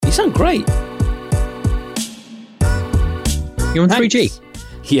You sound great. You're on 3G?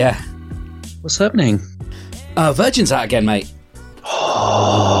 Yeah. What's happening? Virgin's out again, mate.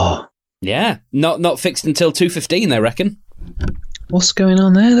 Oh. Yeah. Not fixed until 2:15, they reckon. What's going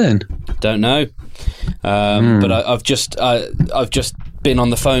on there then? Don't know. But I've just been on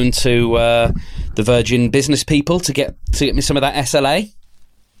the phone to the Virgin business people to get me some of that SLA.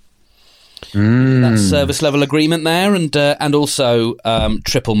 That service level agreement there, and also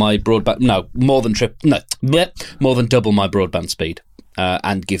triple my broadband. No, more than double my broadband speed,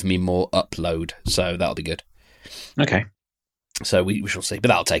 and give me more upload. So that'll be good. Okay. So we shall see, but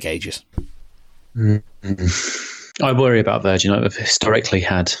that'll take ages. I worry about Virgin. I've historically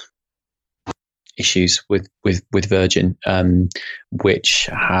had issues with Virgin, which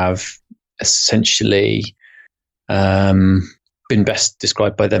have essentially been best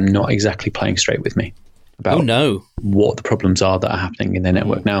described by them not exactly playing straight with me about what the problems are that are happening in their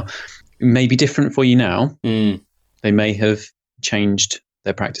network. Now, it may be different for you now. They may have changed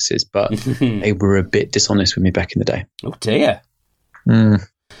their practices, but they were a bit dishonest with me back in the day. Oh dear.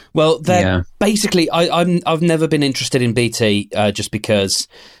 Well, they're basically. I've never been interested in BT just because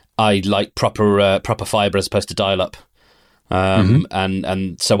I like proper fibre as opposed to dial-up.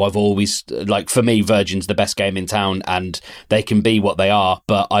 And so I've always, like, for me, Virgin's the best game in town, and they can be what they are,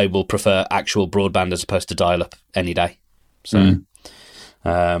 but I will prefer actual broadband as opposed to dial-up any day. So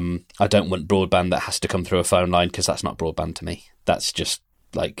I don't want broadband that has to come through a phone line, because that's not broadband to me. That's just,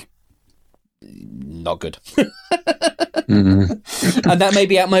 like, not good. And that may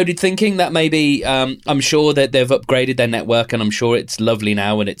be outmoded thinking. That may be, I'm sure that they've upgraded their network, and I'm sure it's lovely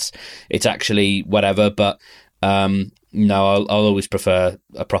now, and it's actually whatever, but no, I'll always prefer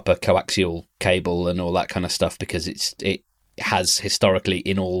a proper coaxial cable and all that kind of stuff, because it has historically,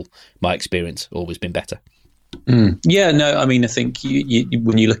 in all my experience, always been better. Yeah, no, I mean, I think you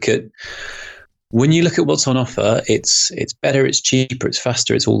when you look at what's on offer, it's better, it's cheaper, it's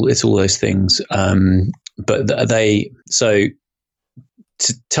faster, it's all those things. But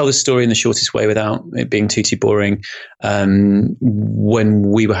to tell the story in the shortest way without it being too boring, when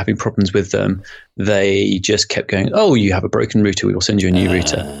we were having problems with them, they just kept going, "Oh, you have a broken router, we will send you a new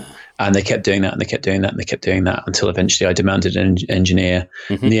router." And they kept doing that, and they kept doing that, and they kept doing that, until eventually I demanded an engineer.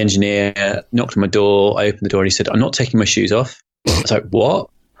 And the engineer knocked on my door. I opened the door, and he said, "I'm not taking my shoes off." I was like, "What?"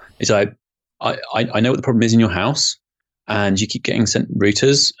 He's like, I know what the problem is in your house, and you keep getting sent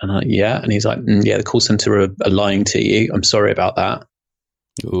routers. And I'm like, "Yeah." And he's like, "Yeah, the call center are lying to you. I'm sorry about that."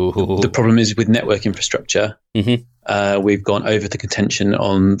 Ooh. The problem is with network infrastructure. We've gone over the contention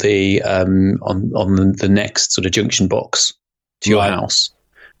on the on the next sort of junction box to your house,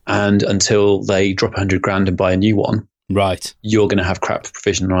 and until they drop $100,000 and buy a new one, right, you're going to have crap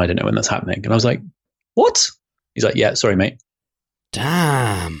provision, and I don't know when that's happening. And I was like, "What?" He's like, "Yeah, sorry, mate."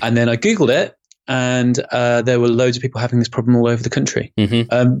 Damn. And then I Googled it, and there were loads of people having this problem all over the country.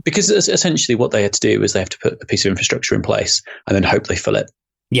 Because essentially what they had to do was they have to put a piece of infrastructure in place and then hope they fill it.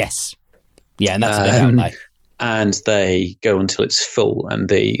 Yes. Yeah, and that's a bit outlay. And they go until it's full, and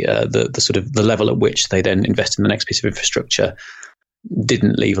the sort of the level at which they then invest in the next piece of infrastructure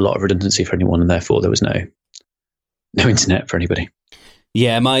didn't leave a lot of redundancy for anyone, and therefore there was no internet for anybody.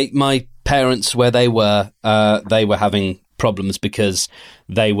 Yeah, my parents, where they were having problems because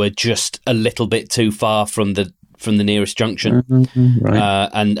they were just a little bit too far from the nearest junction, right.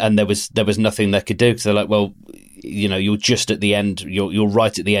 And there was nothing they could do, because they're like, well, you know, you're just at the end, you're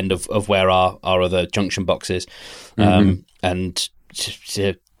right at the end of where our other junction box is, and it's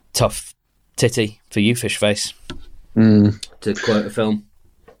a tough titty for you, fish face, to quote a film.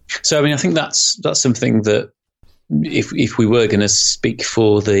 So I mean, I think that's something that if we were going to speak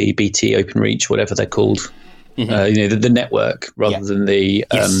for the BT OpenReach, whatever they're called, the network rather than the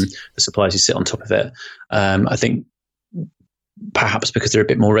suppliers who sit on top of it, I think perhaps because they're a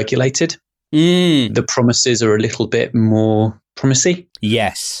bit more regulated, the promises are a little bit more promisey.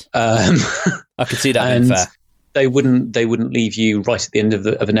 Yes, I could see that being fair. They wouldn't leave you right at the end of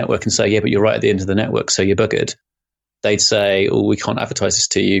a network and say, "Yeah, but you're right at the end of the network, so you're buggered." They'd say, "Oh, we can't advertise this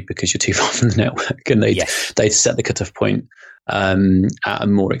to you because you're too far from the network," and they'd set the cutoff point at a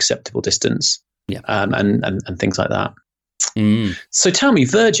more acceptable distance. Yeah, and things like that. So tell me,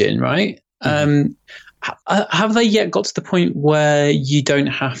 Virgin, right? Have they yet got to the point where you don't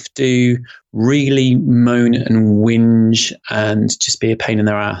have to really moan and whinge and just be a pain in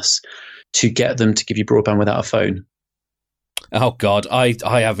their ass to get them to give you broadband without a phone? Oh God, I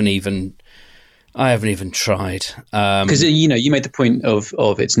haven't even tried, because you made the point of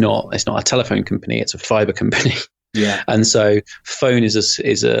it's not a telephone company, it's a fiber company. Yeah, and so phone is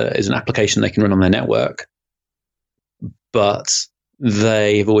an application they can run on their network, but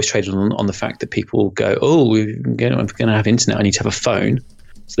they've always traded on the fact that people go, oh, I'm going to have internet, I need to have a phone.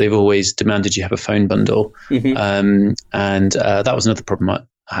 So they've always demanded you have a phone bundle. And that was another problem I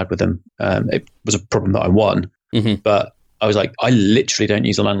had with them. It was a problem that I won, but I was like, I literally don't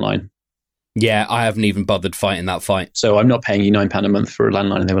use a landline. Yeah, I haven't even bothered fighting that fight. So I'm not paying you £9 a month for a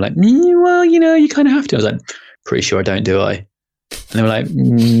landline. And they were like, well, you kind of have to. I was like, pretty sure I don't, do I? And they were like,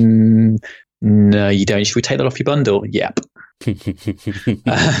 no, you don't. Should we take that off your bundle? Yep.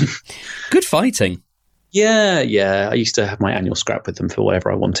 Good fighting. Yeah. I used to have my annual scrap with them for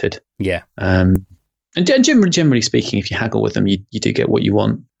whatever I wanted. Yeah. And generally speaking, if you haggle with them, you do get what you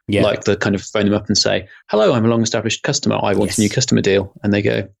want. Yeah. Like the kind of phone them up and say, hello, I'm a long-established customer. I want a new customer deal. And they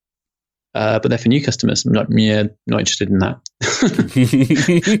go, but they're for new customers. I'm like, yeah, not interested in that.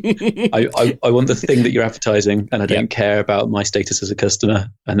 I want the thing that you're advertising, and I don't care about my status as a customer.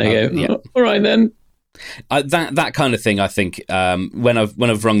 And they go, all right then. That kind of thing, I think, when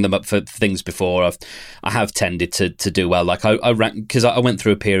I've rung them up for things before, I have tended to do well. Like I because I went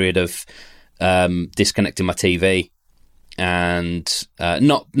through a period of disconnecting my TV. And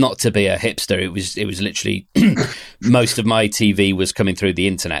not to be a hipster, it was literally most of my TV was coming through the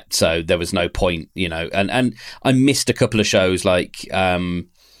internet, so there was no point, and I missed a couple of shows. Like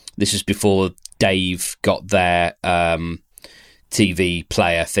this is before Dave got their TV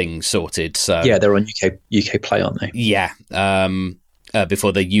player thing sorted. So yeah, they're on UK Play, aren't they? Yeah,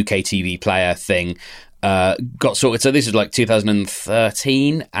 before the UK TV player thing got sorted. So this is like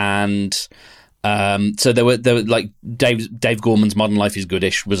 2013, and so there were like Dave Gorman's Modern Life is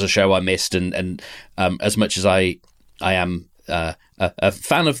Goodish was a show I missed, and as much as I am a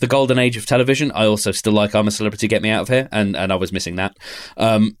fan of the golden age of television, I also still like I'm a Celebrity, Get Me Out of Here, and I was missing that.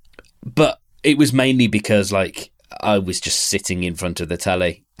 But it was mainly because like I was just sitting in front of the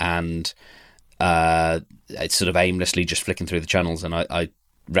telly and it's sort of aimlessly just flicking through the channels, and I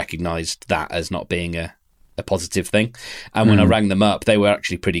recognised that as not being a positive thing. And when I rang them up, they were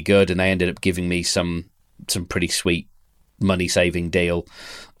actually pretty good, and they ended up giving me some pretty sweet money saving deal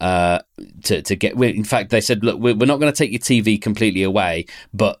to get. In fact, they said, look, we're not going to take your TV completely away,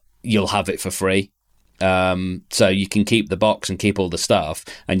 but you'll have it for free. So you can keep the box and keep all the stuff,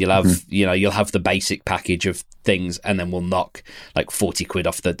 and you'll have you'll have the basic package of things, and then we'll knock like 40 quid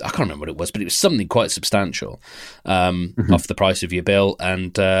off I can't remember what it was, but it was something quite substantial off the price of your bill,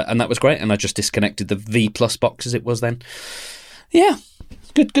 and that was great. And I just disconnected the V Plus box as it was then. Yeah,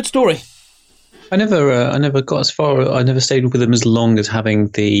 good story. I never got as far. I never stayed with them as long as having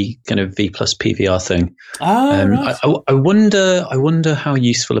the kind of V Plus PVR thing. Right. I wonder how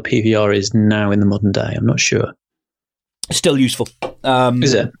useful a PVR is now in the modern day. I'm not sure. Still useful.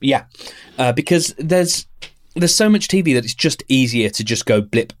 Is it? Yeah, because there's so much TV that it's just easier to just go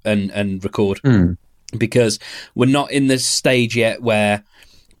blip and record. Because we're not in the stage yet where.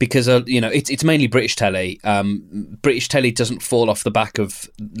 Because it's mainly British telly. British telly doesn't fall off the back of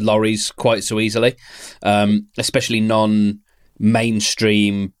lorries quite so easily, especially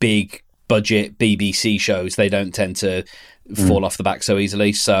non-mainstream, big budget BBC shows. They don't tend to fall off the back so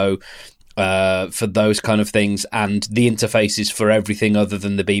easily. So for those kind of things, and the interfaces for everything other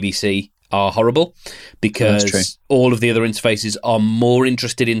than the BBC are horrible, because all of the other interfaces are more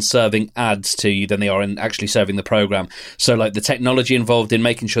interested in serving ads to you than they are in actually serving the program. So like the technology involved in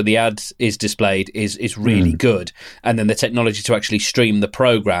making sure the ad is displayed is really good, and then the technology to actually stream the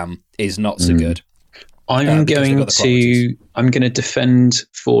program is not so good. I'm going to defend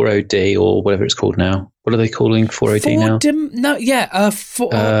 4OD or whatever it's called now. What are they calling 4OD now? All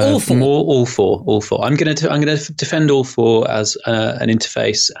four. I'm going to defend all four as an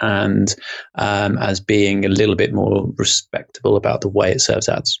interface, and as being a little bit more respectable about the way it serves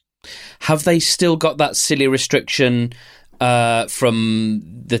ads. Have they still got that silly restriction from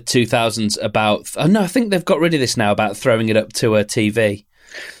the 2000s about? Oh no, I think they've got rid of this now about throwing it up to a TV.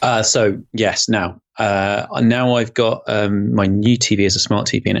 So yes, now I've got my new TV as a smart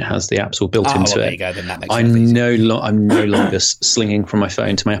TV, and it has the apps all built into it. There you go, then that makes I'm no longer slinging from my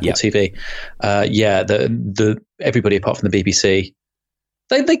phone to my Apple TV. The everybody apart from the BBC,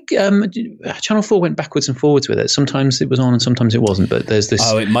 they Channel 4 went backwards and forwards with it. Sometimes it was on and sometimes it wasn't. But there's this.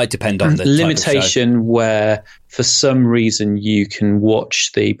 Oh, it might depend on the limitation type of show, where for some reason you can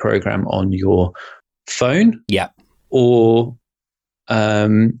watch the program on your phone. Yeah. Or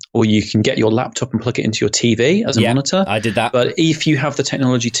you can get your laptop and plug it into your TV as a monitor. I did that. But if you have the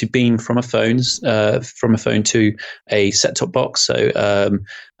technology to beam from a phone to a set-top box, so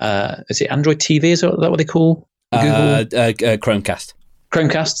is it Android TV? Is that what they call Google? Chromecast.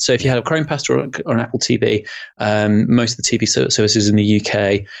 Chromecast. So if you have a Chromecast or an Apple TV, most of the TV services in the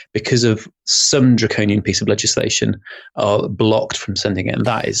UK, because of some draconian piece of legislation, are blocked from sending it, and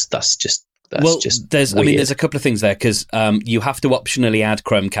that's just there's weird. I mean, there's a couple of things there, because you have to optionally add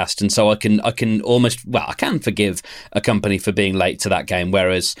Chromecast, and so I can forgive a company for being late to that game,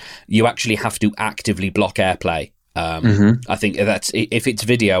 whereas you actually have to actively block AirPlay. I think that's, if it's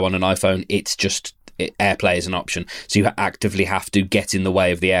video on an iPhone, it's just AirPlay is an option, so you actively have to get in the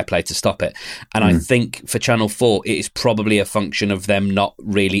way of the AirPlay to stop it. And I think for Channel 4, it is probably a function of them not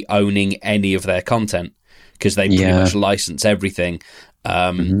really owning any of their content, because they pretty much license everything.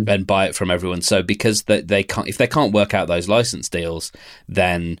 And buy it from everyone. So because they can't, if they can't work out those license deals,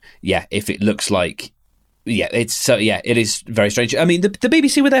 then if it looks like it is very strange. I mean, the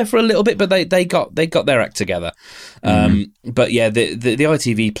BBC were there for a little bit, but they got their act together. But the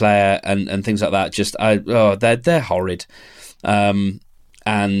ITV player and things like that, just they're horrid.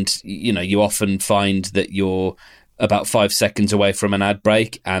 And you often find that you're about 5 seconds away from an ad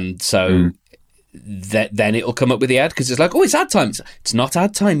break, and so. Then it'll come up with the ad, because it's like, oh, it's ad time. It's not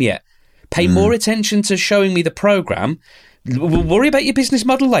ad time yet. Pay more attention to showing me the programme. We'll worry about your business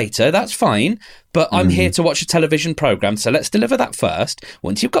model later. That's fine. But I'm here to watch a television programme, so let's deliver that first.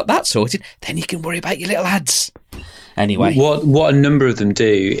 Once you've got that sorted, then you can worry about your little ads. Anyway. What a number of them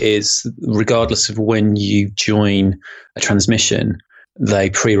do is, regardless of when you join a transmission, they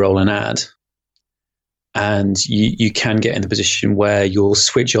pre-roll an ad. And you can get in the position where you'll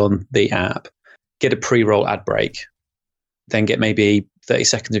switch on the app, get a pre-roll ad break, then get maybe 30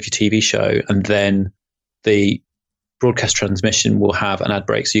 seconds of your TV show, and then the broadcast transmission will have an ad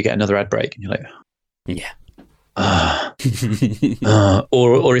break, so you get another ad break, and you're like,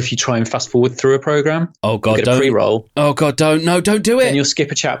 or if you try and fast forward through a program, don't pre-roll. Oh God, don't do it. Then you'll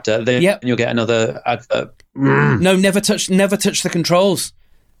skip a chapter, then you'll get another advert. No, never touch the controls.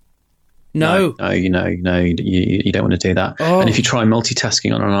 No, you don't want to do that. And if you try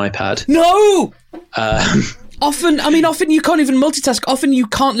multitasking on an iPad, no. Often you can't even multitask. Often you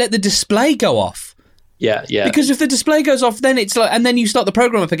can't let the display go off. Yeah. Because if the display goes off, then it's like, and then you start the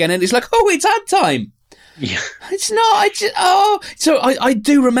program up again, and it's like, oh, it's ad time. Yeah, it's not. So I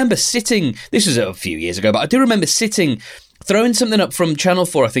do remember sitting. This was a few years ago, but I do remember sitting, throwing something up from Channel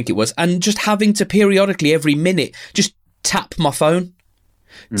 4, I think it was, and just having to periodically, every minute, just tap my phone.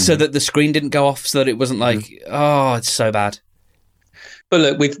 So that the screen didn't go off, so that it wasn't like, it's so bad. But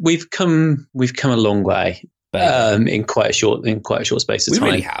look, we've come a long way in quite a short space of time. We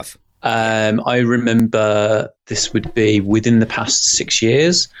really have. I remember this would be within the past 6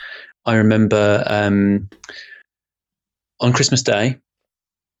 years. I remember on Christmas Day,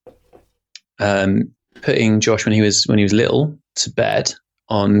 putting Josh when he was little to bed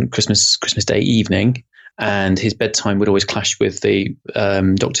on Christmas Day evening. And his bedtime would always clash with the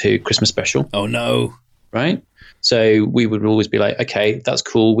Doctor Who Christmas special. Oh, no. Right? So we would always be like, okay, that's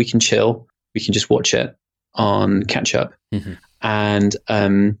cool. We can chill. We can just watch it on catch up. And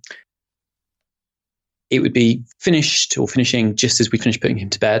it would be finished or finishing just as we finished putting him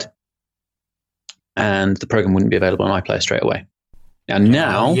to bed. And the program wouldn't be available on iPlayer straight away.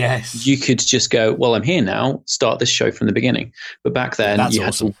 Now you could just go, well, I'm here now. Start this show from the beginning. But back then,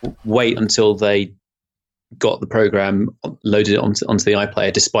 had to wait until they got the program, loaded it onto the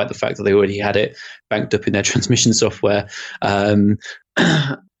iPlayer, despite the fact that they already had it banked up in their transmission software at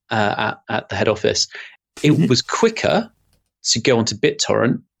the head office. It was quicker to go onto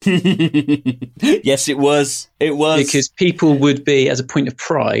BitTorrent. Yes, it was. Because people would be, as a point of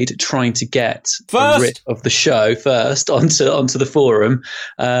pride, trying to get a rip of the show first onto the forum.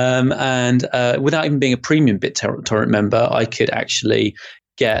 And without even being a premium BitTorrent member, I could actually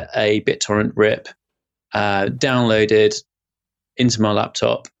get a BitTorrent rip downloaded into my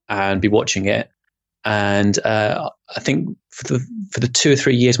laptop and be watching it. And I think for the 2 or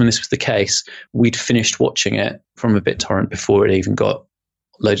 3 years when this was the case, we'd finished watching it from a BitTorrent before it even got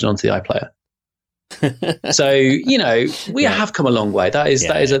loaded onto the iPlayer. So we have come a long way. That is a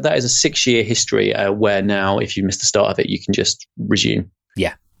 6-year history where now, if you miss the start of it, you can just resume.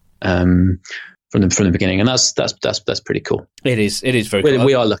 Yeah. From the beginning, and that's pretty cool. It is very cool.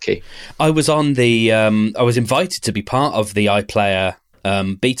 We are lucky. I was on the I was invited to be part of the iPlayer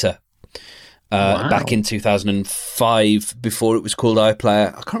beta back in 2005, before it was called iPlayer.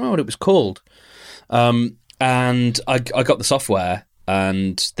 I can't remember what it was called. And I got the software,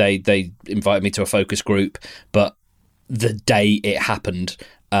 and they invited me to a focus group, but the day it happened,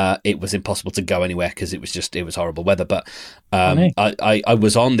 it was impossible to go anywhere because it was horrible weather. But I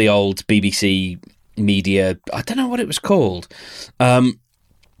was on the old BBC Media, I don't know what it was called, and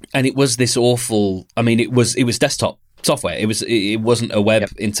it was this awful. I mean, it was desktop software. It wasn't a web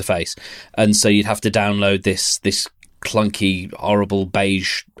interface, and so you'd have to download this clunky, horrible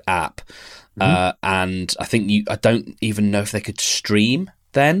beige app. And I don't even know if they could stream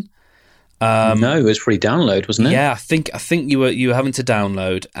then. No, it was free download, wasn't it? Yeah, I think you were having to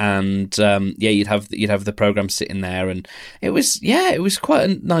download, and you'd have the program sitting there, and it was quite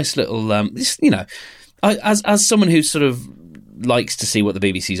a nice little as someone who sort of likes to see what the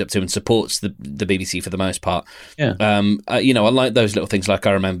BBC's up to and supports the BBC for the most part. Yeah. I like those little things. Like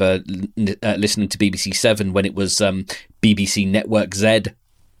I remember listening to BBC 7 when it was BBC Network Z.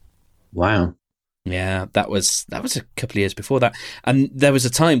 Wow. Yeah, that was a couple of years before that, and there was a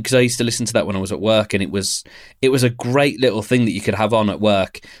time because I used to listen to that when I was at work, and it was a great little thing that you could have on at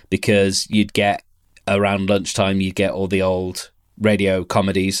work because you'd get around lunchtime, you'd get all the old radio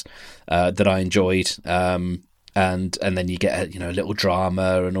comedies that I enjoyed, and then you get a little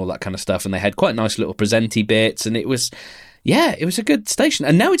drama and all that kind of stuff, and they had quite nice little presenty bits, and it was a good station.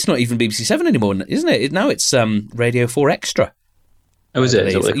 And now it's not even BBC 7 anymore, isn't it? Now it's Radio 4 Extra. Oh, is it?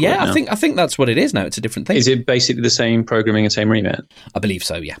 Is it yeah, I think that's what it is now. It's a different thing. Is it basically the same programming and same remit? I believe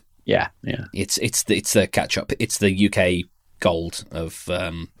so. Yeah. Yeah. It's the catch up. It's the UK gold of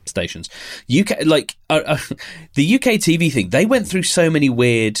stations. UK the UK TV thing. They went through so many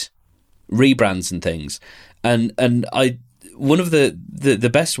weird rebrands and things, and one of the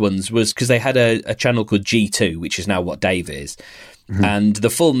best ones was because they had a channel called G2, which is now what Dave is. Mm-hmm. And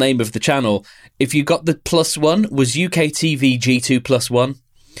the full name of the channel, if you got the +1, was UK TV G2 +1,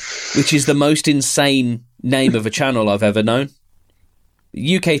 which is the most insane name of a channel I've ever known.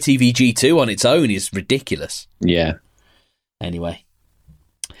 UK TV G2 on its own is ridiculous. Yeah. Anyway.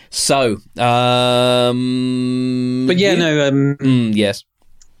 So, but yeah, yes.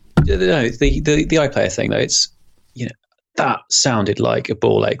 No, the iPlayer thing though, it's that sounded like a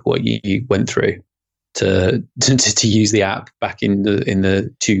ball ache what you went through to use the app back in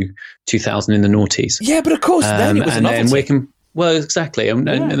the 2000 in the noughties. Yeah, but of course then it was a novelty. Well, exactly, and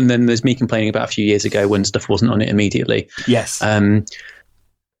then there's me complaining about a few years ago when stuff wasn't on it immediately. Yes.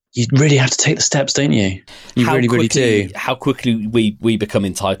 You really have to take the steps, don't you? You really do. How quickly we become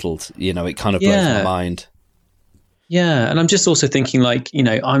entitled, it kind of blows my mind. Yeah, and I'm just also thinking,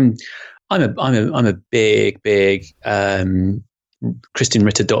 I'm a big Christian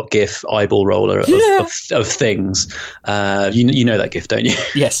Ritter .gif eyeball roller of things. You know that GIF, don't you?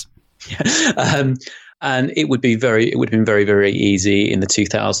 Yes. And it would have been very, very easy in the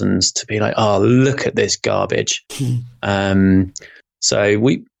 2000s to be like, oh, look at this garbage. So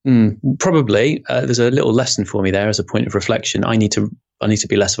we probably there's a little lesson for me there as a point of reflection. I need to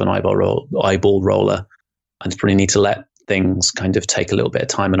be less of an eyeball roller. I probably need to let things kind of take a little bit of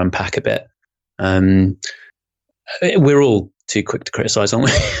time and unpack a bit. We're all too quick to criticize, aren't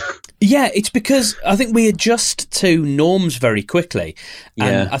we? Yeah, it's because I think we adjust to norms very quickly.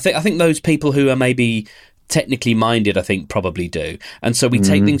 And I think those people who are maybe technically minded, I think, probably do. And so we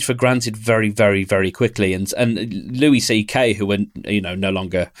take things for granted very, very, very quickly. And Louis C.K., who we're no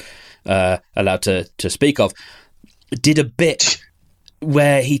longer allowed to speak of, did a bit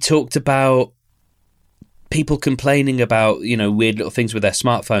where he talked about people complaining about weird little things with their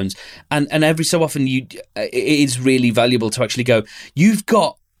smartphones, and every so often it is really valuable to actually go, you've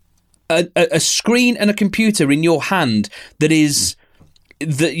got a screen and a computer in your hand that is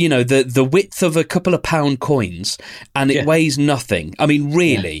the width of a couple of pound coins, and it weighs nothing. I mean,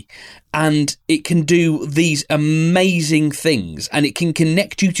 really. And it can do these amazing things, and it can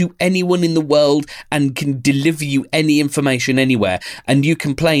connect you to anyone in the world and can deliver you any information anywhere. And you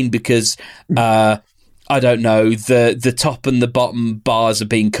complain because I don't know, the top and the bottom bars are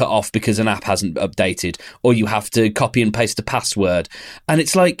being cut off because an app hasn't updated, or you have to copy and paste a password. And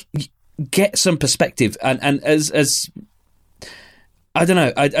it's like, get some perspective. And as I don't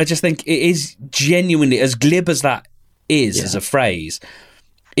know, I just think it is genuinely, as glib as that is as a phrase,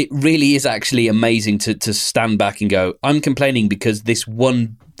 it really is actually amazing to stand back and go, I'm complaining because this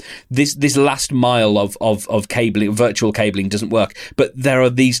last mile of cabling, virtual cabling, doesn't work. But there are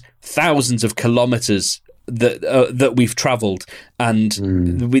these thousands of kilometers that we've traveled,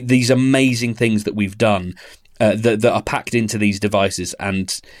 and with these amazing things that we've done that are packed into these devices,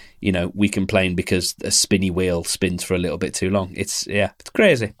 and we complain because a spinny wheel spins for a little bit too long. It's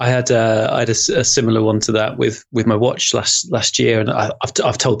crazy. I had a similar one to that with my watch last year, and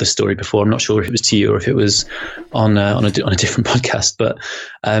I've told this story before. I'm not sure if it was to you or if it was on a different podcast, but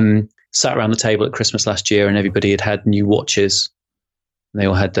sat around the table at Christmas last year, and everybody had new watches. They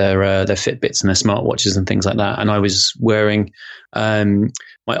all had their Fitbits and their smartwatches and things like that, and I was wearing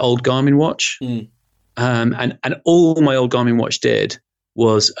my old Garmin watch, and all my old Garmin watch did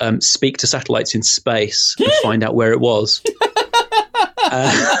was speak to satellites in space and find out where it was.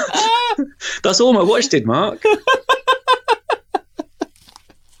 That's all my watch did, Mark.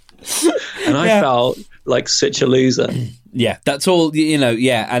 And I felt like such a loser. Yeah, that's all,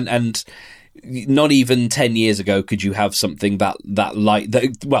 yeah, and not even 10 years ago could you have something that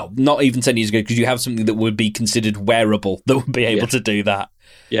well, not even 10 years ago could you have something that would be considered wearable that would be able to do that.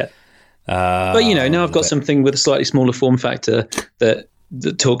 Yeah. But, now I've got something with a slightly smaller form factor that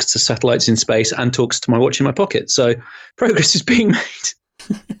talks to satellites in space and talks to my watch in my pocket. So progress is being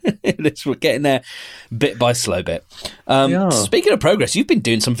made. We're getting there bit by slow bit. Speaking of progress, you've been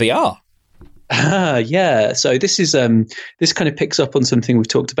doing some VR. Yeah. So this is this kind of picks up on something we've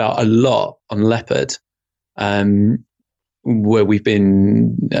talked about a lot on Leopard, where we've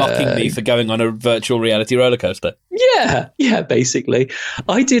been mocking me for going on a virtual reality roller coaster. Yeah, basically.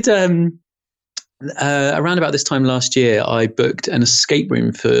 I did around about this time last year. I booked an escape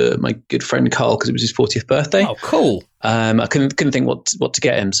room for my good friend Carl because it was his 40th birthday. Oh, cool! I couldn't think what to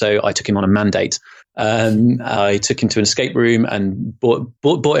get him, so I took him on a mandate. I took him to an escape room and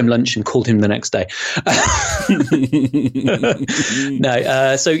bought him lunch and called him the next day.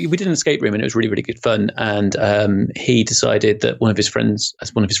 No, so we did an escape room and it was really, really good fun. And he decided that one of his friends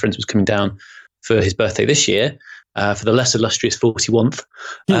was coming down for his birthday this year, for the less illustrious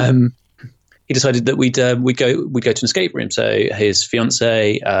 41st. He decided that we'd go to an escape room. So his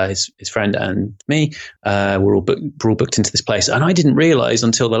fiance, his friend, and me were all booked into this place. And I didn't realize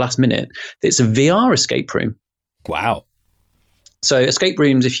until the last minute that it's a VR escape room. Wow! So escape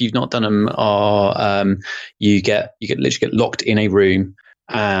rooms, if you've not done them, are you literally get locked in a room,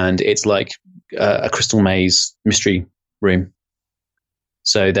 and it's like a crystal maze mystery room.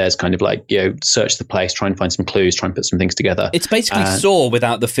 So there's kind of like, search the place, try and find some clues, try and put some things together. It's basically Saw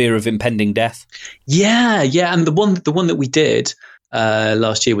without the fear of impending death. Yeah. And the one that we did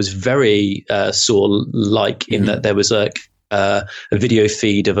last year was very Saw-like in that there was like a video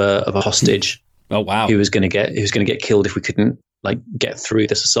feed of a hostage. Oh wow! Who was going to get killed if we couldn't like get through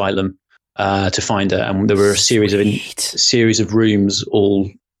this asylum to find her. And there were a series of rooms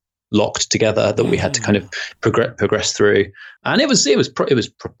all locked together that we had to kind of progress through, and it was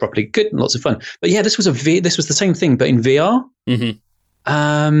properly good and lots of fun. But yeah, this was the same thing but in VR.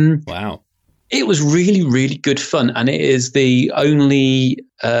 Wow, it was really, really good fun, and it is the only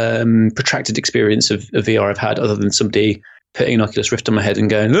protracted experience of VR I've had, other than somebody putting an Oculus Rift on my head and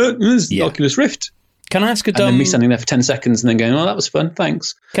going, "Look, there's the Oculus Rift." Can I ask a dumb? And then me standing there for 10 seconds and then going, "Oh, that was fun,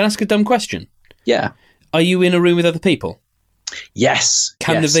 thanks." Can I ask a dumb question? Yeah. Are you in a room with other people? Yes.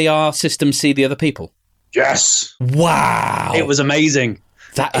 Can the VR system see the other people? Yes. Wow. It was amazing.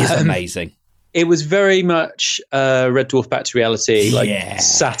 That is amazing. It was very much Red Dwarf back to reality,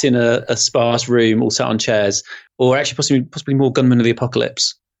 sat in a sparse room, all sat on chairs, or actually possibly more Gunman of the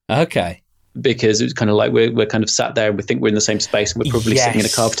Apocalypse. Okay. Because it was kind of like we're kind of sat there and we think we're in the same space and we're probably sitting in a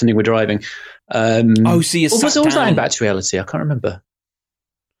car pretending we're driving. So you sat down. Was that in back to reality? I can't remember.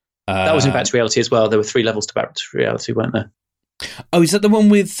 That was in back to reality as well. There were 3 levels to back to reality, weren't there? Oh, is that the one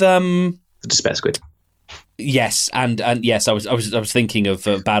with the Despair Squid? Yes, and yes, I was thinking of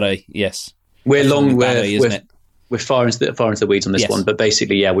Barry. Yes, we're far into the weeds on this one, but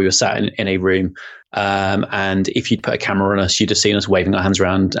basically, we were sat in a room, and if you'd put a camera on us, you'd have seen us waving our hands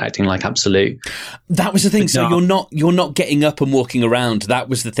around, acting like absolute. That was the thing. So you're not getting up and walking around. That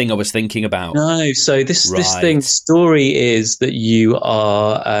was the thing I was thinking about. No, so this story is that you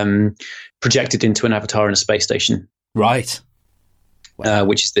are projected into an avatar in a space station, right?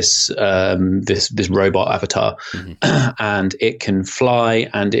 Which is this robot avatar, and it can fly,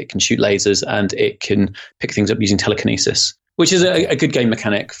 and it can shoot lasers, and it can pick things up using telekinesis, which is a good game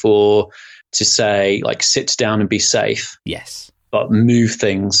mechanic to say like sit down and be safe. Yes, but move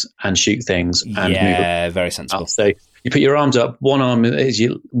things and shoot things. And move very sensible. So you put your arms up. One arm is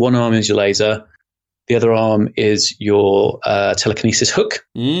your laser. The other arm is your telekinesis hook.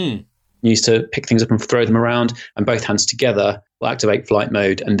 Used to pick things up and throw them around, and both hands together will activate flight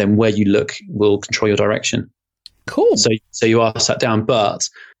mode, and then where you look will control your direction. Cool. So you are sat down, but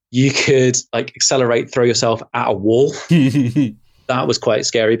you could like accelerate, throw yourself at a wall. That was quite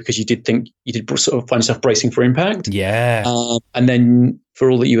scary because you did sort of find yourself bracing for impact. Yeah. And then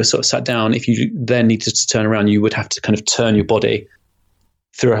for all that you were sort of sat down, if you then needed to turn around, you would have to kind of turn your body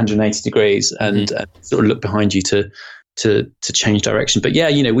through 180 degrees and sort of look behind you to change direction. But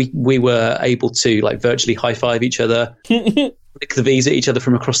we were able to like virtually high five each other, lick the V's at each other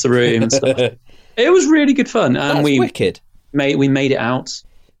from across the room and stuff. It was really good fun, and wicked. We made it out.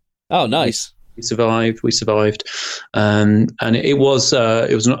 Oh, nice. We survived, and it was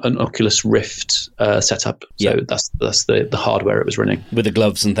an Oculus Rift setup. So that's the hardware it was running with the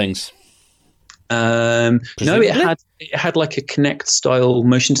gloves and things. No, it had like a Kinect style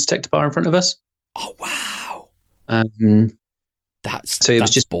motion detector bar in front of us. Oh wow! So it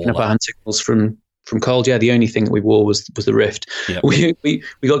was just picking up our hand signals from cold. Yeah, the only thing that we wore was the Rift. Yep. We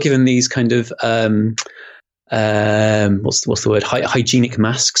got given these kind of what's the word? Hygienic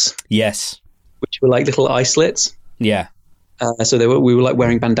masks. Yes, which were like little eye slits. Yeah. So we were like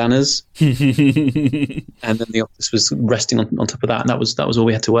wearing bandanas, and then the Oculus was resting on top of that, and that was all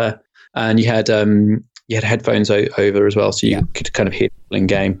we had to wear. And you had headphones over as well, so you could kind of hear people in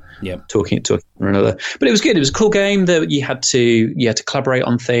game, talking to one another. But it was good. It was a cool game that you had to collaborate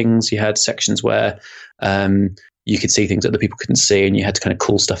on things. You had sections where you could see things that other people couldn't see, and you had to kind of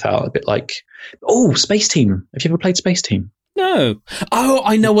call stuff out a bit like, Space Team. Have you ever played Space Team? No. Oh,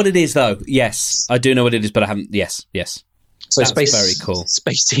 I know what it is though. Yes, I do know what it is, but I haven't. Yes. So that's very cool.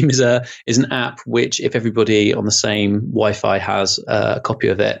 Space Team is an app which, if everybody on the same Wi-Fi has a copy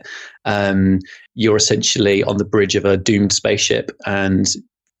of it, you're essentially on the bridge of a doomed spaceship, and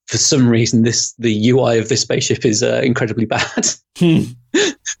for some reason, the UI of this spaceship is incredibly bad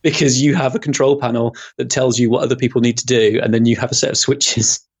because you have a control panel that tells you what other people need to do, and then you have a set of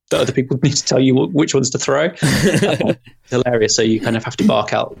switches that other people need to tell you which ones to throw. It's hilarious. So you kind of have to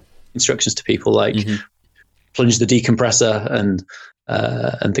bark out instructions to people like. Mm-hmm. Plunge the decompressor and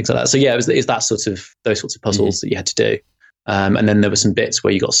things like that. So yeah, it was those sorts of puzzles that you had to do. And then there were some bits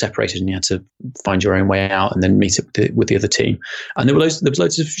where you got separated and you had to find your own way out and then meet up with the other team. And there was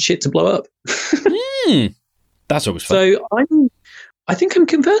loads of shit to blow up. That's always fun. So I think I'm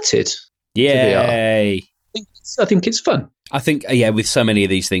converted. Yay! I think it's fun. I think with so many of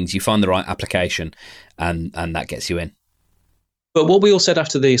these things, you find the right application, and that gets you in. But what we all said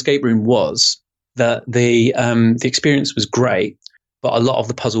after the escape room was that the experience was great, but a lot of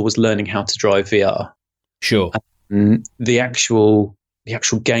the puzzle was learning how to drive VR. Sure. The actual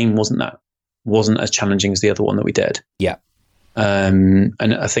game wasn't as challenging as the other one that we did. Yeah. And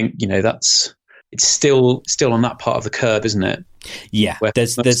I think it's still on that part of the curve, isn't it? Yeah. Where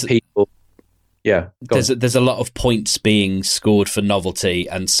there's people. Yeah, there's a lot of points being scored for novelty,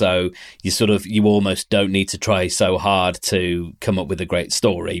 and so you almost don't need to try so hard to come up with a great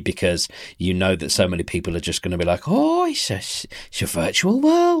story because you know that so many people are just going to be like, "Oh, it's a virtual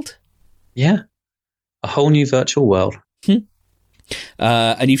world." Yeah, a whole new virtual world.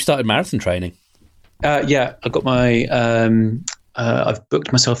 And you've started marathon training. Yeah, I got my. I've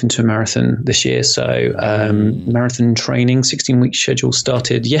booked myself into a marathon this year, so marathon training, 16-week schedule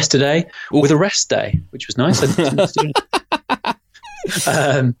started yesterday with a rest day, which was nice.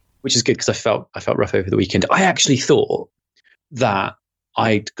 Which is good because I felt rough over the weekend. I actually thought that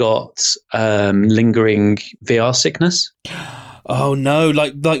I'd got lingering VR sickness. Oh no!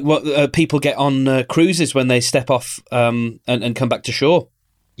 Like what people get on cruises when they step off and come back to shore.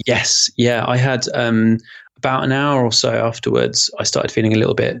 Yes, yeah, I had. About an hour or so afterwards, I started feeling a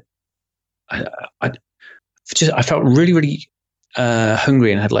little bit. I felt really, really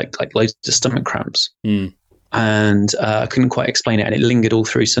hungry and had like loads of stomach cramps, and I couldn't quite explain it. And it lingered all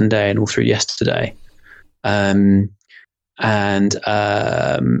through Sunday and all through yesterday. I was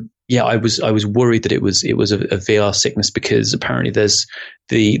worried that it was a VR sickness because apparently there's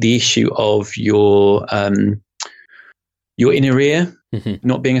the issue of your inner ear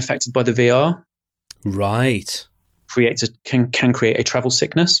not being affected by the VR. Right. Can create a travel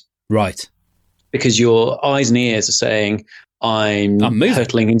sickness. Right. Because your eyes and ears are saying, I'm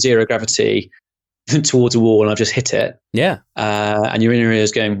hurtling in zero gravity towards a wall and I've just hit it. Yeah. And your inner ear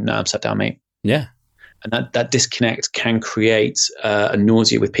is going, no, I'm sat down, mate. Yeah. And that disconnect can create a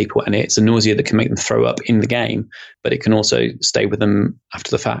nausea with people. And it's a nausea that can make them throw up in the game, but it can also stay with them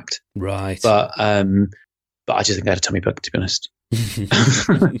after the fact. Right. But I just think I had a tummy bug, to be honest.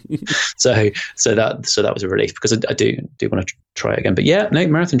 so that was a relief because I do want to try it again. But yeah, no,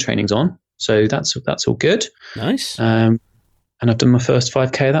 marathon training's on, so that's all good. Nice. And I've done my first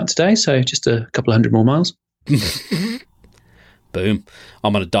 5K of that today, so just a couple of 100 more miles. Boom.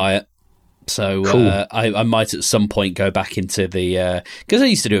 I'm on a diet, so cool. I might at some point go back into the because I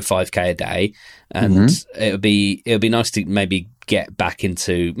used to do a 5K a day, and it would be nice to maybe get back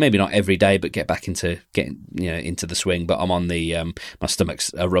into, maybe not every day, but get back into into the swing. But I'm on the my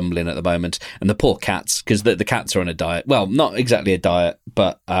stomach's rumbling at the moment, and the poor cats, because the cats are on a diet. Well, not exactly a diet,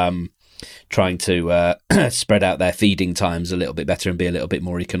 but trying to spread out their feeding times a little bit better and be a little bit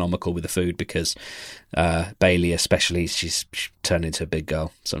more economical with the food, because Bailey especially, she's turned into a big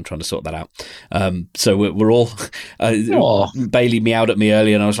girl, so I'm trying to sort that out. So we're all Bailey meowed at me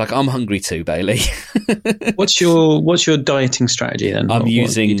earlier and I was like, I'm hungry too, Bailey. What's your dieting strategy then? I'm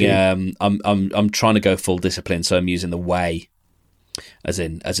I'm trying to go full discipline, so I'm using the whey, as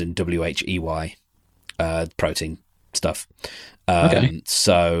in WHEY, protein stuff. Okay.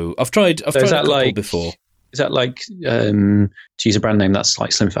 So I've tried a couple before. Is that like, to use a brand name, that's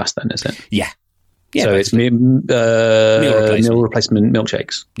like Slim Fast then, is it? Yeah. So basically. It's meal replacement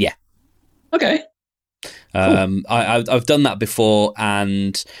milkshakes. Yeah. Okay. Cool. I've done that before,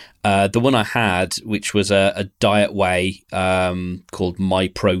 and the one I had, which was a diet whey called My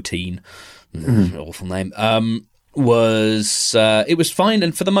Protein, awful name, was it was fine,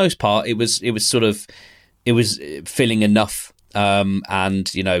 and for the most part, it was filling enough, and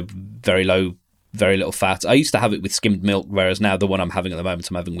very little fat. I used to have it with skimmed milk, whereas now the one I'm having at the moment,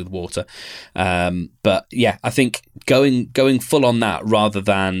 I'm having with water. But yeah, I think going full on that rather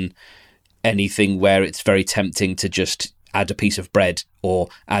than anything where it's very tempting to just add a piece of bread or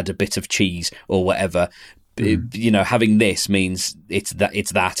add a bit of cheese or whatever. Having this means it's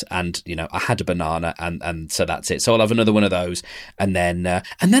that, and I had a banana, and so that's it. So I'll have another one of those, and then a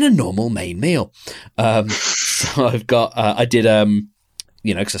normal main meal. So I've got I did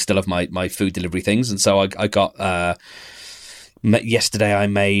because I still have my food delivery things, and so I got yesterday I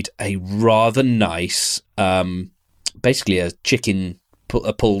made a rather nice basically a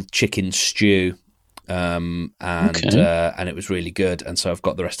pulled chicken stew. And it was really good, and so I've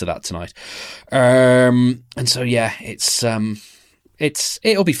got the rest of that tonight. And so yeah, it'll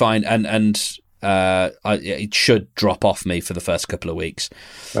be fine, and it should drop off me for the first couple of weeks,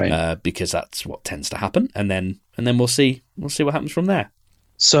 right? Because that's what tends to happen, and then we'll see what happens from there.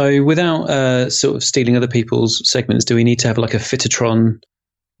 So without sort of stealing other people's segments, do we need to have like a Fittertron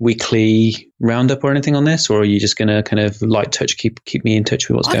weekly roundup or anything on this, or are you just going to kind of light touch keep me in touch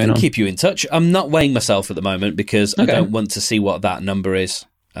with what's going on? I can keep you in touch. I'm not weighing myself at the moment because I don't want to see what that number is.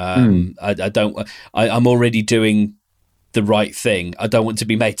 I'm already doing the right thing. I don't want to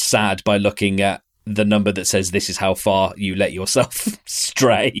be made sad by looking at the number that says this is how far you let yourself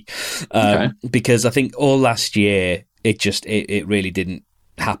stray. Because I think all last year it really didn't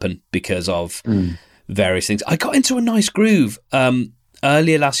happen because of various things. I got into a nice groove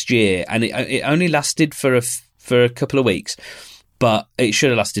earlier last year, and it only lasted for a couple of weeks, but it should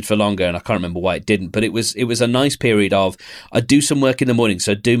have lasted for longer, and I can't remember why it didn't. But it was a nice period of I'd do some work in the morning,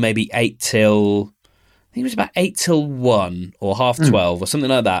 so I'd do maybe 8 till 1 or half 12 or something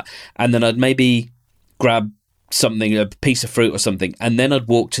like that, and then I'd maybe grab something, a piece of fruit or something, and then I'd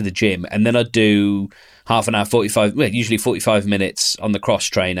walk to the gym, and then I'd do half an hour, usually 45 minutes on the cross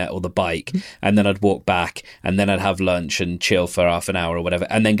trainer or the bike, and then I'd walk back, and then I'd have lunch and chill for half an hour or whatever,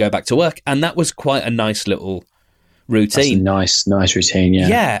 and then go back to work. And that was quite a nice little routine. That's a nice routine, yeah.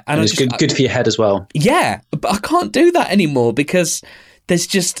 Yeah, and it's good for your head as well. Yeah, but I can't do that anymore because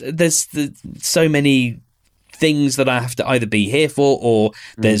there's so many things that I have to either be here for, or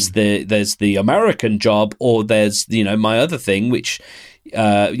there's the American job, or there's my other thing, which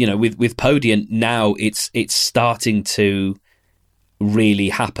with Podiant now it's starting to really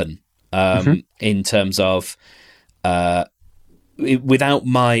happen in terms of without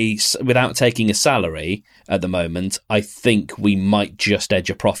taking a salary at the moment. I think we might just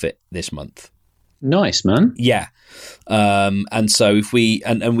edge a profit this month. Nice, man. Yeah. And so if we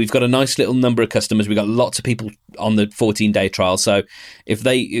and we've got a nice little number of customers, we've got lots of people on the 14-day trial. So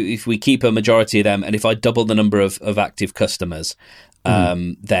if we keep a majority of them, and if I double the number of active customers,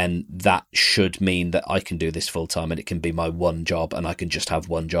 then that should mean that I can do this full time, and it can be my one job, and I can just have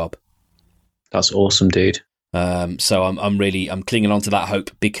one job. That's awesome, dude. So I'm clinging on to that hope,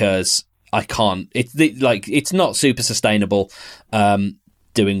 because I can't. It's not super sustainable.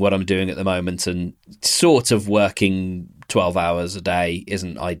 Doing what I'm doing at the moment, and sort of working 12 hours a day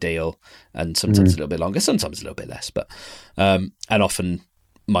isn't ideal, and sometimes a little bit longer, sometimes a little bit less, but and often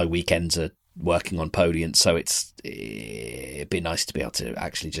my weekends are working on Podiant, so it'd be nice to be able to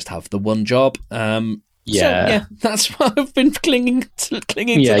actually just have the one job. So, that's what I've been clinging to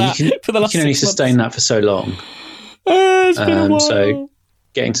that for the last 6 months. You can only sustain that for so long. It's been a while. So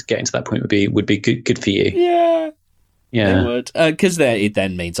getting to that point would be good for you. Yeah, it would, because it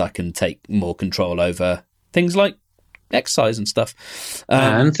then means I can take more control over things like exercise and stuff,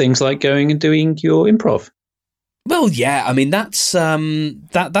 and things like going and doing your improv. Well, yeah, I mean that's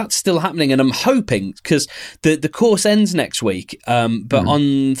still happening, and I'm hoping, because the course ends next week. But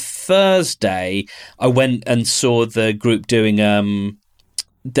on Thursday, I went and saw the group doing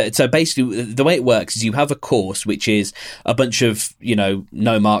so basically the way it works is you have a course which is a bunch of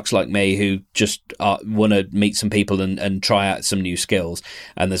no marks like me who just want to meet some people and try out some new skills,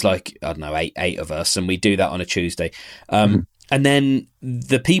 and there's like, I don't know, eight of us, and we do that on a Tuesday, and then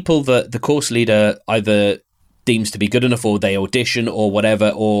the people that the course leader either deems to be good enough, or they audition or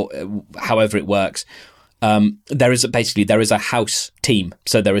whatever, or however it works. There is a house team,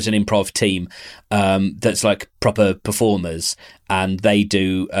 so there is an improv team that's like proper performers, and they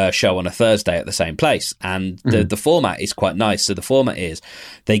do a show on a Thursday at the same place. And the format is quite nice. So the format is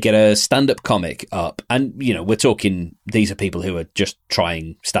they get a stand-up comic up, and we're talking, these are people who are just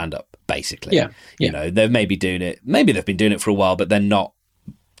trying stand-up basically. They're maybe they've been doing it for a while, but they're not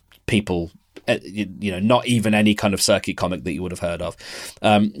people. Not even any kind of circuit comic that you would have heard of,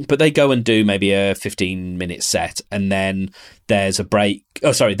 but they go and do maybe a 15-minute set, and then there's a break.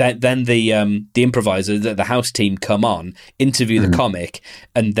 Then the improviser, the house team, come on, interview the comic,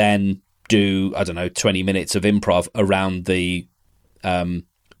 and then do, I don't know, 20 minutes of improv around the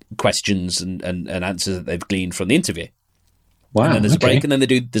questions and answers that they've gleaned from the interview. Wow, and then there's a break, and then they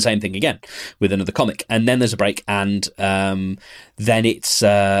do the same thing again with another comic, and then there's a break, and then it's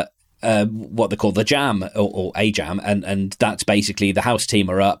what they call the jam or a jam, and that's basically the house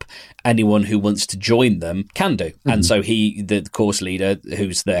team are up. Anyone who wants to join them can do. And so the course leader,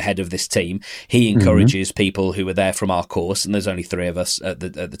 who's the head of this team, he encourages people who are there from our course, and there's only 3 of us at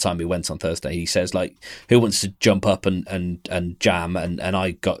the time we went on Thursday. He says, like, who wants to jump up and jam, and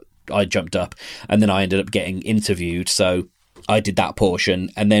I jumped up, and then I ended up getting interviewed, so I did that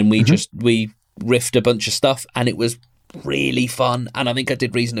portion, and then we riffed a bunch of stuff, and it was really fun, and I think I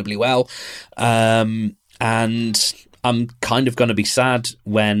did reasonably well, and I'm kind of going to be sad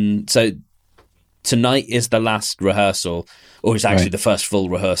so tonight is the last rehearsal, or it's actually the first full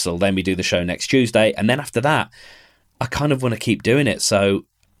rehearsal, then we do the show next Tuesday, and then after that I kind of want to keep doing it, so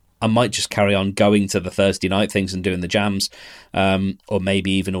I might just carry on going to the Thursday night things and doing the jams, or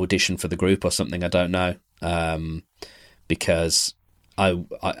maybe even audition for the group or something, I don't know, because I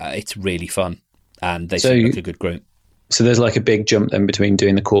it's really fun, and they seem like a good group. So there's like a big jump then between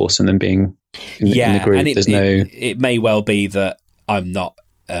doing the course and then being in the group. And it may well be that I'm not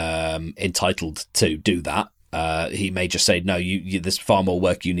entitled to do that. He may just say, no, there's far more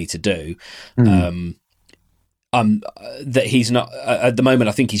work you need to do. That he's not at the moment.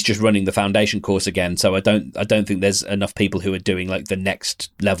 I think he's just running the foundation course again. So I don't think there's enough people who are doing like the next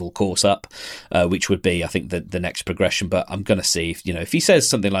level course up, which would be, I think, the next progression. But I'm going to see if he says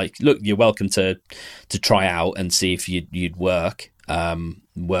something like, look, you're welcome to try out and see if you'd work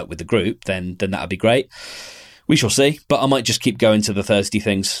with the group, then that'd be great. We shall see. But I might just keep going to the Thursday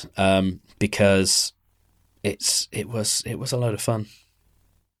things because it was a load of fun.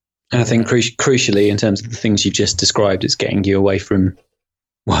 And I think crucially, in terms of the things you've just described, it's getting you away from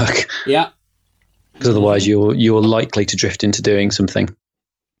work. Yeah. Because otherwise you're likely to drift into doing something.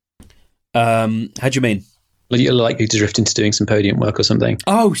 How do you mean? You're likely to drift into doing some podium work or something.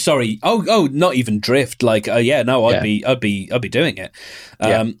 Oh, sorry. Oh, not even drift. Like, I'd be doing it.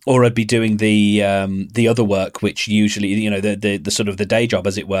 Or I'd be doing the other work, which usually, the sort of the day job,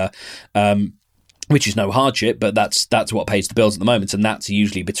 as it were, which is no hardship, but that's what pays the bills at the moment, and that's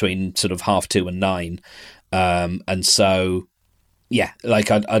usually between sort of 2:30 and 9. And so, yeah, like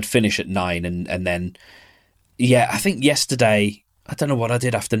I'd finish at 9, and then, yeah, I think yesterday, I don't know what I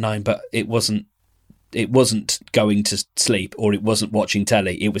did after 9, but it wasn't going to sleep, or it wasn't watching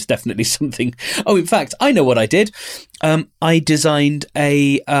telly. It was definitely something. Oh, in fact, I know what I did. I designed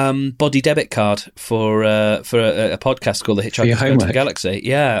a body debit card for a podcast called The Hitchhiker's Guide to the Galaxy.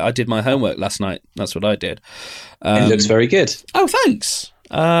 Yeah, I did my homework last night. That's what I did. It looks very good. Oh, thanks.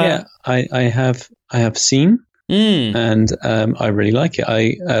 Yeah, I have seen, and I really like it.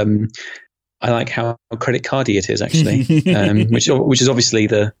 I like how credit cardy it is, actually, which is obviously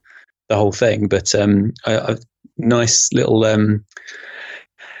the whole thing, but a nice little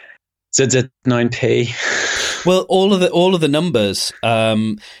ZZ9P. Well, all of the numbers.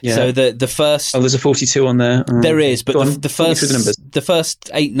 So the first. Oh, there's a 42 on there. There is, but the first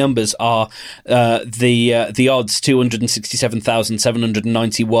 8 numbers are the odds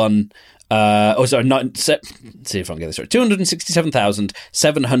 267,791. See if I can get this right.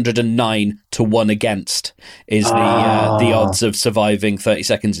 267,709 to 1 against is the odds of surviving 30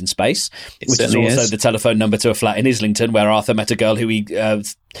 seconds in space, which is also the telephone number to a flat in Islington where Arthur met a girl who he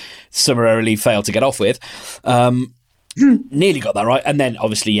summarily failed to get off with. Nearly got that right. And then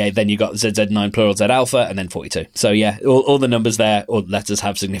obviously, then you got ZZ9 plural Z alpha and then 42. So yeah, all the numbers there, or letters,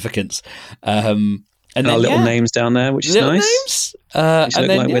 have significance. And then, little names down there, which is little nice. Names. And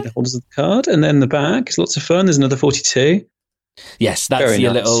then, like where the holders of the card. And then the back is lots of fun. There's another 42. Yes, that's Very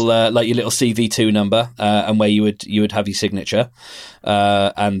your nice. little like your little CV2 number, and where you would have your signature,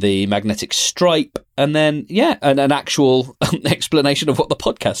 and the magnetic stripe, and then and an actual explanation of what the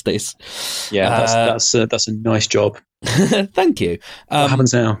podcast is. Yeah, that's a nice job. Thank you. What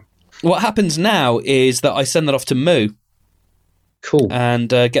happens now? What happens now is that I send that off to Moo. Cool. And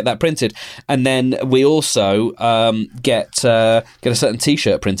get that printed, and then we also get a certain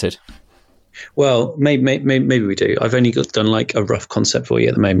T-shirt printed. Well, maybe we do. I've only done like a rough concept for you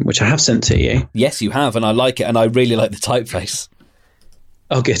at the moment, which I have sent to you. Yes, you have, and I like it, and I really like the typeface.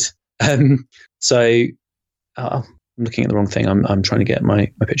 Oh, good. So I'm looking at the wrong thing. I'm trying to get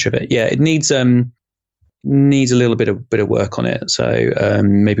my picture of it. Yeah, it needs a little bit of work on it. So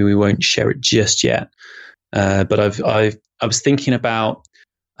maybe we won't share it just yet. But I was thinking about.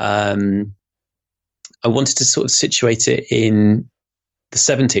 I wanted to sort of situate it in the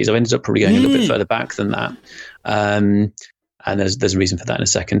 70s. I've ended up probably going a little bit further back than that. And there's a reason for that in a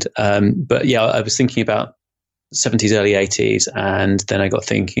second. But yeah, I was thinking about 70s, early 80s, and then I got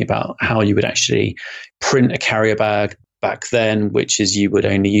thinking about how you would actually print a carrier bag back then, which is you would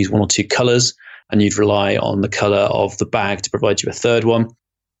only use one or two colors, and you'd rely on the color of the bag to provide you a third one.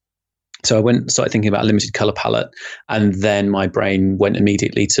 So I started thinking about a limited color palette, and then my brain went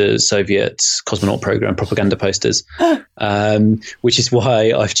immediately to Soviet cosmonaut program propaganda posters, which is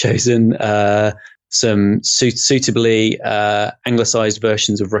why I've chosen some suitably anglicized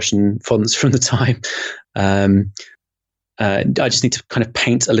versions of Russian fonts from the time. I just need to kind of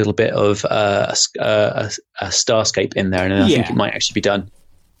paint a little bit of a starscape in there, and I think it might actually be done.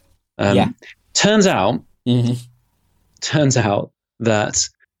 Turns out that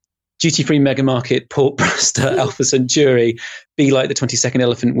duty-free megamarket, Port Braster, Alpha Centauri, be like the 22nd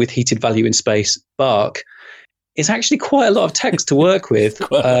elephant with heated value in space, Bark, is actually quite a lot of text to work with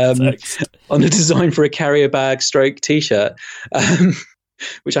on a design for a carrier bag stroke T-shirt,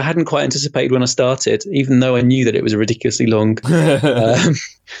 which I hadn't quite anticipated when I started, even though I knew that it was a ridiculously long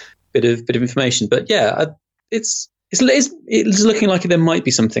bit of information. But yeah, it's looking like there might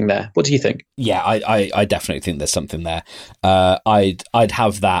be something there. What do you think? Yeah, I definitely think there's something there. I'd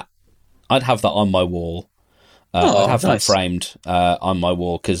have that. I'd have that on my wall. I'd have that framed on my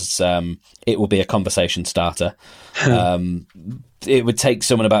wall because it will be a conversation starter. It would take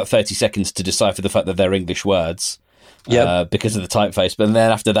someone about 30 seconds to decipher the fact that they're English words because of the typeface. But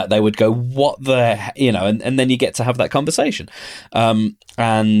then after that, they would go, "What the?" And then you get to have that conversation.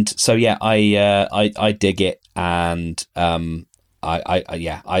 And so yeah, I dig it, and I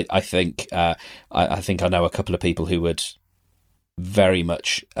think I know a couple of people who would very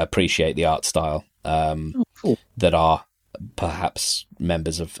much appreciate the art style that are perhaps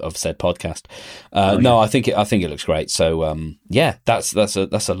members of said podcast. No, I think it looks great. So that's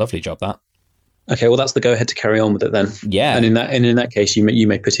a lovely job. That. Okay, well that's the go ahead to carry on with it then. Yeah, and in that case, you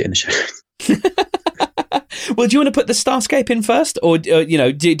may put it in the show. Well, do you want to put the Starscape in first, or do you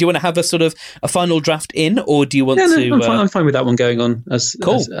want to have a sort of a final draft in, or do you want to? I'm fine with that one going on as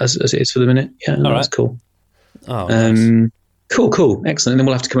it is for the minute. Yeah, all right. That's cool. Oh, nice. Cool, excellent. And then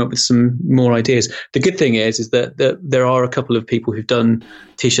we'll have to come up with some more ideas. The good thing is that there are a couple of people who've done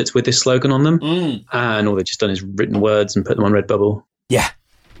T-shirts with this slogan on them, and all they've just done is written words and put them on Redbubble. Yeah,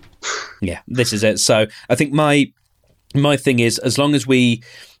 this is it. So I think my thing is, as long as we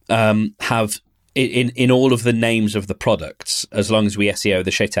have in all of the names of the products, as long as we SEO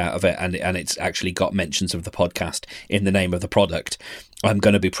the shit out of it, and it's actually got mentions of the podcast in the name of the product, I'm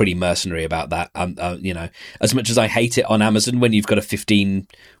going to be pretty mercenary about that. As much as I hate it on Amazon when you've got a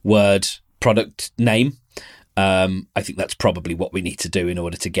 15-word product name, I think that's probably what we need to do in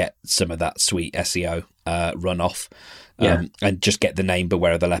order to get some of that sweet SEO run off. And just get the name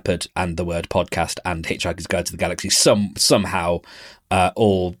Beware of the Leopard and the word podcast and Hitchhiker's Guide to the Galaxy somehow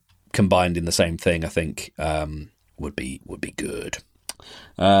all combined in the same thing. I think would be good.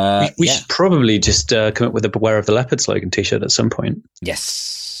 We should probably just come up with a Beware of the Leopard slogan T-shirt at some point.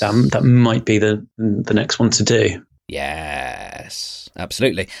 Yes, that might be the next one to do. Yes,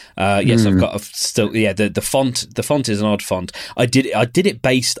 absolutely. Yes, I've got the font. The font is an odd font. I did it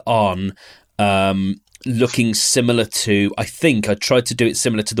based on looking similar to. I think I tried to do it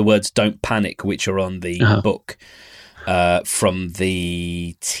similar to the words "Don't Panic," which are on the book from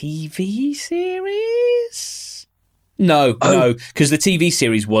the TV series. No, because the TV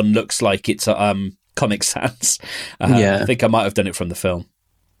series one looks like it's Comic Sans. I think I might have done it from the film.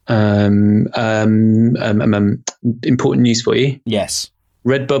 Important news for you. Yes.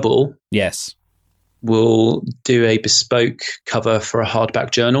 Redbubble. Yes. Will do a bespoke cover for a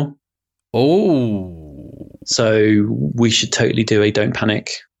hardback journal. Oh. So we should totally do a Don't Panic.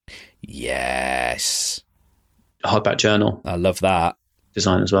 Yes. hardback journal. I love that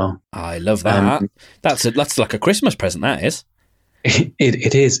design as well. I love that. That's like a Christmas present. That is.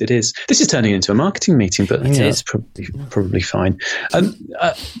 It is. This is turning into a marketing meeting, but it's probably fine. I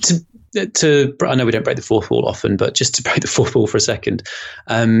know we don't break the fourth wall often, but just to break the fourth wall for a second,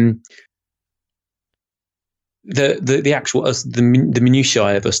 the actual the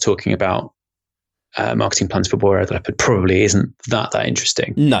minutiae of us talking about marketing plans for Bored Ape Leopard probably isn't that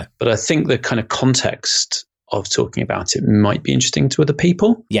interesting. No, but I think the kind of context of talking about it might be interesting to other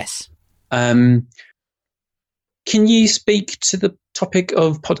people. Yes. Can you speak to the topic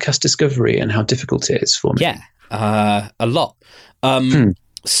of podcast discovery and how difficult it is for me? Yeah, a lot.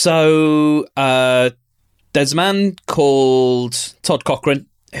 So there's a man called Todd Cochran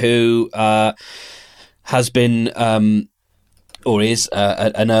who has been or is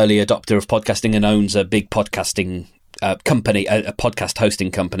an early adopter of podcasting and owns a big podcasting company, a podcast hosting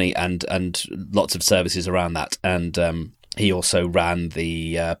company, and lots of services around that. And he also ran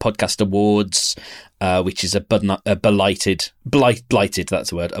the Podcast Awards, which is a blighted. That's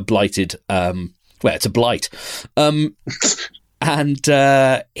the word. A blighted. It's a blight.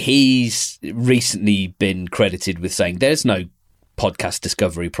 And he's recently been credited with saying there's no podcast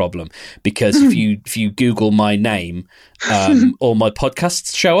discovery problem because if you Google my name, all my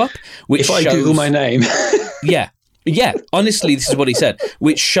podcasts show up. Which I Google my name, Yeah, honestly, this is what he said,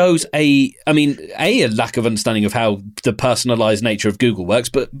 which shows a lack of understanding of how the personalized nature of Google works,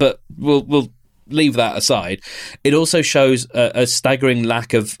 but we'll leave that aside. It also shows a staggering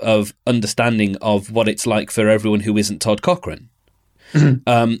lack of understanding of what it's like for everyone who isn't Todd Cochran.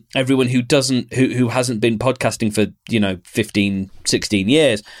 Mm-hmm. Everyone who hasn't been podcasting for 15, 16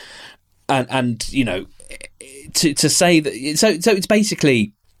 years, and to say that so it's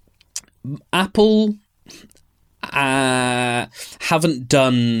basically Apple haven't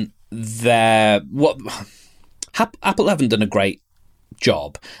done Apple haven't done a great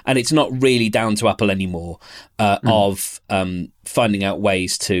job, and it's not really down to Apple anymore of finding out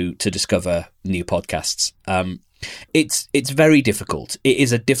ways to discover new podcasts. It's very difficult. It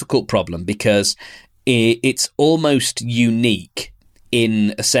is a difficult problem because it's almost unique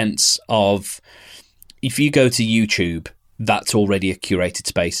in a sense of if you go to YouTube, that's already a curated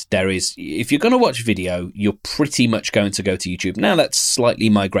space. If you're going to watch video, you're pretty much going to go to YouTube. Now that's slightly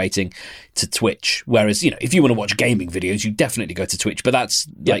migrating to Twitch, whereas if you want to watch gaming videos, you definitely go to Twitch. But that's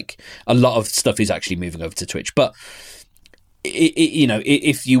like a lot of stuff is actually moving over to Twitch. But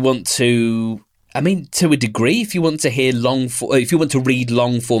if you want to. To a degree, if you want to if you want to read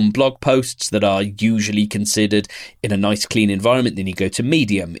long-form blog posts that are usually considered in a nice, clean environment, then you go to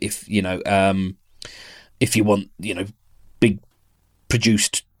Medium. If you want, big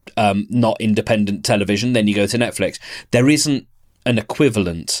produced, not independent television, then you go to Netflix. There isn't an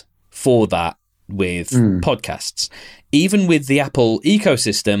equivalent for that with podcasts. Even with the Apple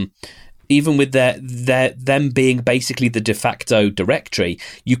ecosystem, even with them being basically the de facto directory,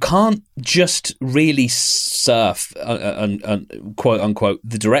 you can't just really surf, quote unquote,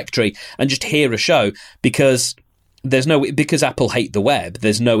 the directory and just hear a show because because Apple hate the web.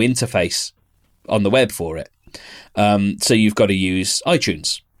 There's no interface on the web for it. So you've got to use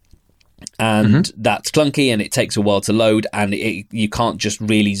iTunes. And that's clunky and it takes a while to load, and you can't just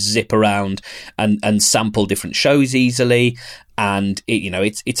really zip around and sample different shows easily. And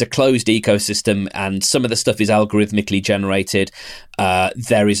it's a closed ecosystem, and some of the stuff is algorithmically generated.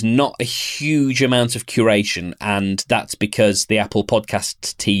 There is not a huge amount of curation, and that's because the Apple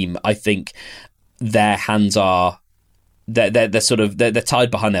Podcast team, I think, their hands are. They're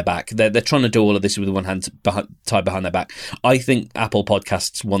tied behind their back. They're trying to do all of this with one hand tied behind their back. I think Apple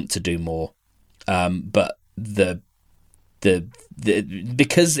Podcasts want to do more, but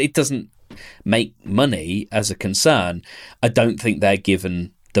because it doesn't make money as a concern, I don't think they're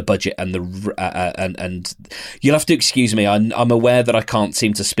given the budget and and you'll have to excuse me. I'm aware that I can't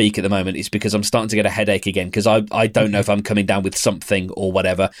seem to speak at the moment. It's because I'm starting to get a headache again because I don't know if I'm coming down with something or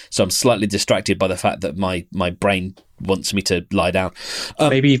whatever. So I'm slightly distracted by the fact that my brain wants me to lie down.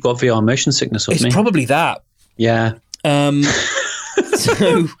 Maybe you've got VR motion sickness or something. It's probably that. Yeah.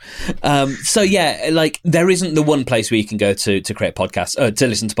 So yeah, like there isn't the one place where you can go to create podcasts, to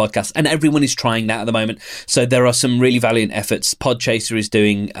listen to podcasts, and everyone is trying that at the moment. So there are some really valiant efforts. Podchaser is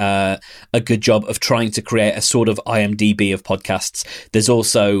doing a good job of trying to create a sort of IMDb of podcasts. There's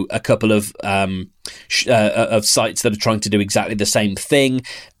also a couple of sites that are trying to do exactly the same thing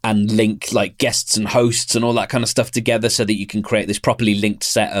and link like guests and hosts and all that kind of stuff together so that you can create this properly linked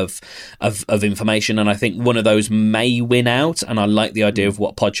set of information. And I think one of those may win out, and I like the idea of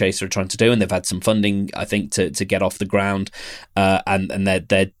what Podchaser are trying to do, and they've had some funding, I think, to get off the ground, and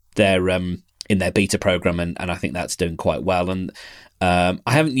they're their beta program, and I think that's doing quite well. And I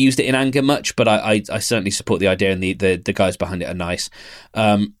haven't used it in anger much, but I certainly support the idea, and the guys behind it are nice.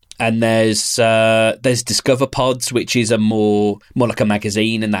 And there's Discover Pods, which is a more like a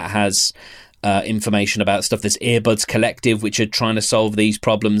magazine, and that has information about stuff. There's Earbuds Collective, which are trying to solve these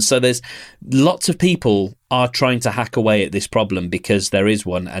problems. So there's lots of people are trying to hack away at this problem because there is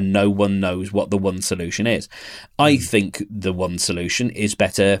one, and no one knows what the one solution is. I think the one solution is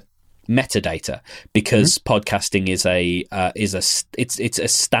better metadata, because podcasting is a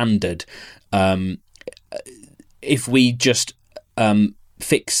standard. If we just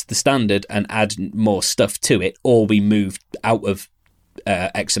fix the standard and add more stuff to it, or we move out of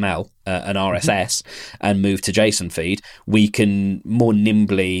XML and RSS and move to JSON feed, we can more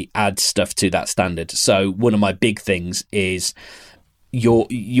nimbly add stuff to that standard. So one of my big things is you're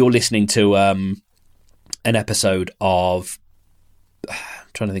listening to an episode of, I'm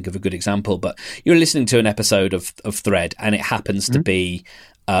trying to think of a good example, but you're listening to an episode of Thread, and it happens to be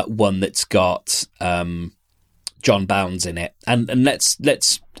one that's got John Bounds in it, and let's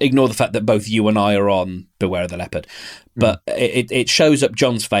ignore the fact that both you and I are on Beware of the Leopard, but it shows up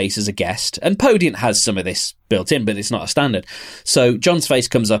John's face as a guest, and Podiant has some of this built in, but it's not a standard. So John's face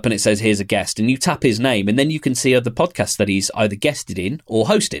comes up and it says, here's a guest, and you tap his name, and then you can see other podcasts that he's either guested in or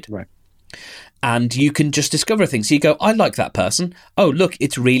hosted. Right. And you can just discover things. So you go, I like that person. Oh, look,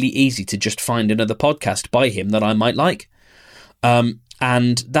 it's really easy to just find another podcast by him that I might like.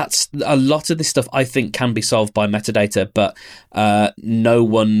 And that's a lot of this stuff I think can be solved by metadata, but no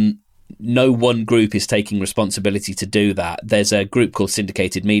one group is taking responsibility to do that. There's a group called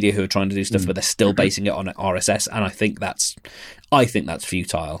Syndicated Media who are trying to do stuff, but they're still basing it on RSS, and I think that's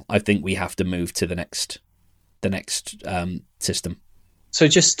futile. I think we have to move to the next system. So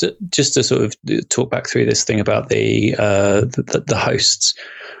just to sort of talk back through this thing about the hosts,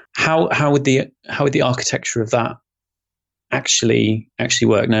 how would the architecture of that actually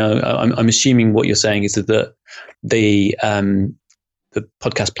work? Now, I'm assuming what you're saying is that the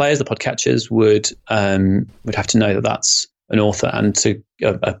podcast players, the podcatchers, would have to know that that's an author and to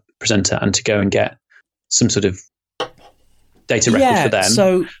a presenter, and to go and get some sort of data record for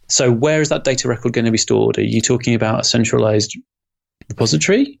them. So where is that data record going to be stored? Are you talking about a centralized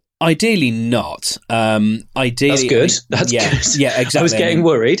repository? Ideally not. Ideally, that's good. That's good. Yeah, exactly. I was getting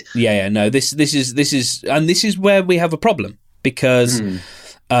worried. Yeah. No, this is where we have a problem, because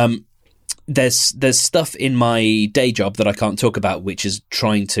there's stuff in my day job that I can't talk about, which is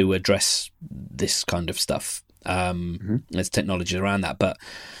trying to address this kind of stuff. There's technology around that, but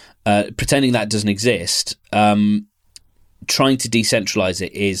pretending that doesn't exist, trying to decentralize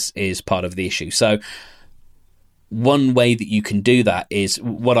it is part of the issue. So one way that you can do that is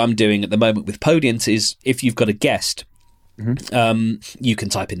what I'm doing at the moment with Podiant is, if you've got a guest, you can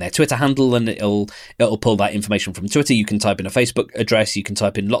type in their Twitter handle and it'll pull that information from Twitter. You can type in a Facebook address, you can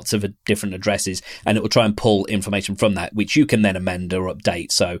type in lots of different addresses, and it will try and pull information from that, which you can then amend or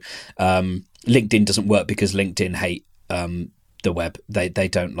update. So LinkedIn doesn't work because LinkedIn hate the web. They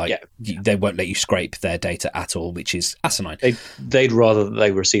don't like, they won't let you scrape their data at all, which is asinine. They'd rather that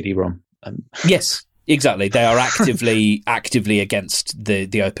they were a CD-ROM. Yes, exactly. They are actively against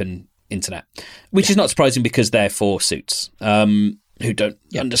the open internet, which is not surprising because they're for suits who don't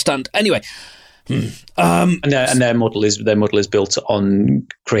understand. Anyway, and their model is built on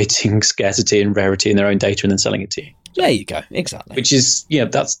creating scarcity and rarity in their own data and then selling it to you. There you go. Exactly. Which is,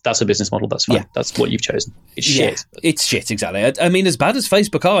 that's a business model. That's fine. Yeah. That's what you've chosen. It's shit. It's shit. Exactly. I mean, as bad as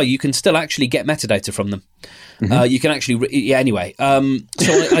Facebook are, you can still actually get metadata from them. You can actually, anyway.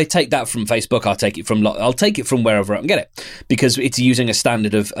 So I take that from Facebook. I'll take it from wherever I can get it, because it's using a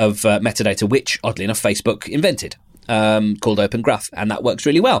standard of metadata, which oddly enough Facebook invented, called Open Graph, and that works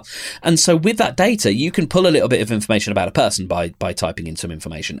really well. And so with that data, you can pull a little bit of information about a person by typing in some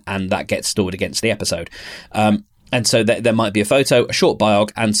information, and that gets stored against the episode. And so there might be a photo, a short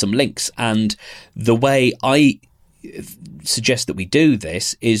biog, and some links. And the way I suggest that we do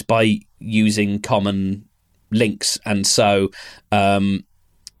this is by using common links. And so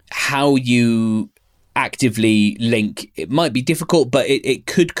how you actively link, it might be difficult, but it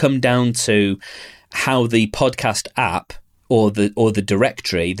could come down to how the podcast app or the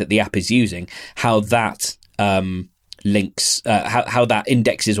directory that the app is using, how that links, how that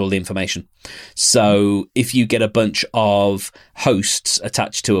indexes all the information. So if you get a bunch of hosts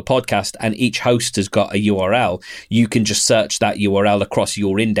attached to a podcast and each host has got a URL, you can just search that URL across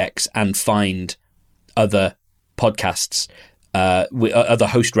your index and find other podcasts, other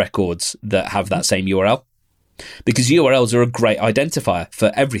host records that have that same URL. because URLs are a great identifier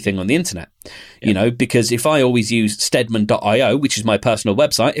for everything on the internet. You know, because if I always use Stedman.io, which is my personal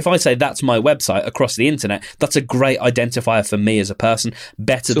website, if I say that's my website across the internet, that's a great identifier for me as a person.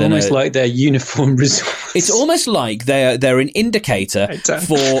 Better than almost like their uniform resource. It's almost like they're an indicator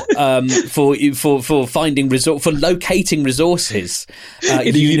for finding for locating resources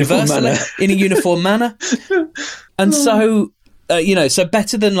in a uniform manner. And so. So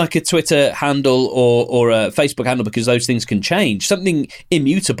better than like a Twitter handle or a Facebook handle, because those things can change. Something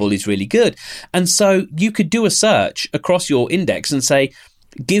immutable is really good. And so you could do a search across your index and say,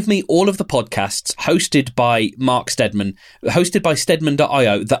 give me all of the podcasts hosted by Mark Stedman, hosted by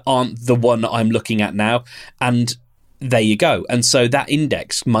Stedman.io that aren't the one I'm looking at now. And there you go. And so that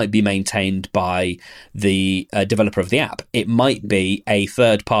index might be maintained by the developer of the app. It might be a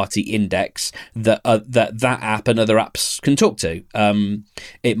third-party index that app and other apps can talk to.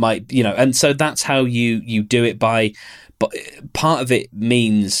 It might, and so that's how you do it by. But part of it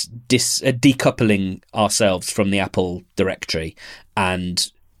means decoupling ourselves from the Apple directory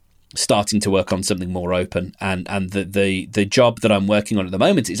and starting to work on something more open, and the job that I'm working on at the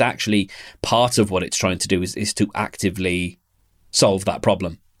moment is actually part of what it's trying to do is to actively solve that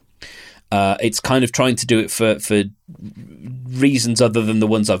problem. It's kind of trying to do it for reasons other than the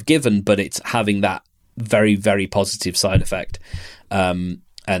ones I've given, but it's having that very, very positive side effect, and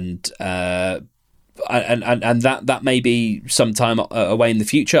that may be sometime away in the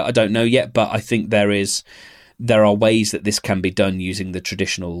future. I don't know yet, but I think there are ways that this can be done using the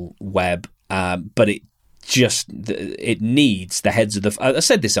traditional web, but it needs the heads of the. I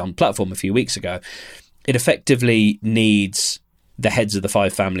said this on Platform a few weeks ago. It effectively needs the heads of the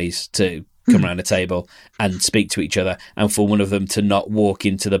 5 families to come around a table and speak to each other, and for one of them to not walk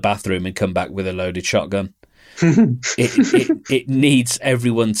into the bathroom and come back with a loaded shotgun. It needs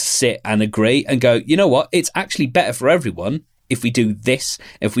everyone to sit and agree and go, you know what? It's actually better for everyone if we do this.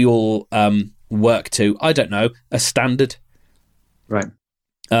 If we all work to, I don't know, a standard. Right.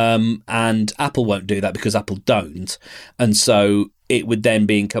 And Apple won't do that because Apple don't. And so it would then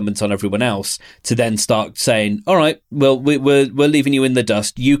be incumbent on everyone else to then start saying, all right, well, we're leaving you in the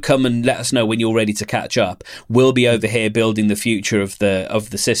dust. You come and let us know when you're ready to catch up. We'll be over here building the future of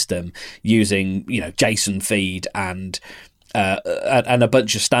the system using, JSON feed and a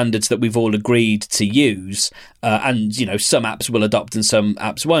bunch of standards that we've all agreed to use, and some apps will adopt and some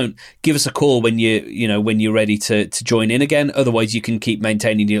apps won't. Give us a call when you're ready to join in again. Otherwise, you can keep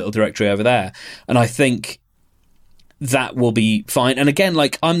maintaining your little directory over there. And I think that will be fine. And again,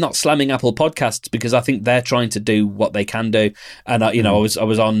 I'm not slamming Apple Podcasts because I think they're trying to do what they can do. And I was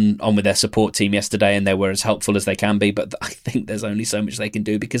on with their support team yesterday, and they were as helpful as they can be. But I think there's only so much they can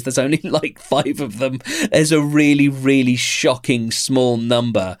do because there's only 5 of them. There's a really, really shocking small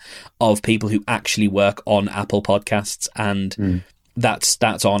number of people who actually work on Apple Podcasts, and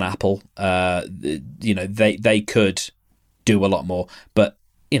that's on Apple. They could do a lot more, but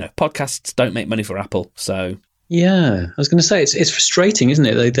podcasts don't make money for Apple, so. Yeah, I was going to say it's frustrating, isn't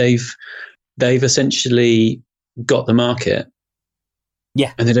it? They've essentially got the market,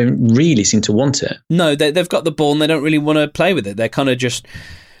 yeah, and they don't really seem to want it. No, they've got the ball and they don't really want to play with it. They're kind of just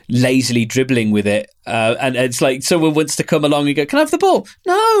lazily dribbling with it, and it's like someone wants to come along and go, "Can I have the ball?"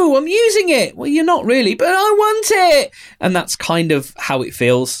 No, I'm using it. Well, you're not really, but I want it, and that's kind of how it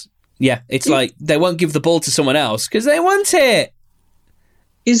feels. Yeah, it's like they won't give the ball to someone else because they want it.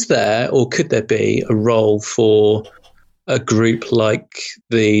 Is there, or could there be, a role for a group like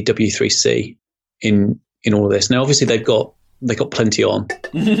the W3C in all of this? Now, obviously, they got plenty on,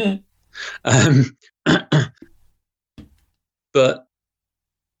 but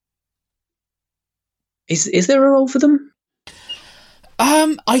is there a role for them?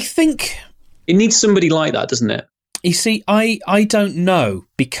 I think it needs somebody like that, doesn't it? You see, I don't know,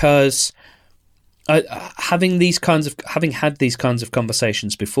 because having had these kinds of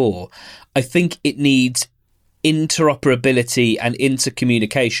conversations before, I think it needs interoperability and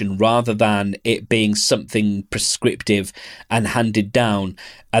intercommunication rather than it being something prescriptive and handed down.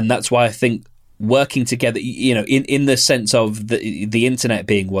 And that's why I think working together, in the sense of the internet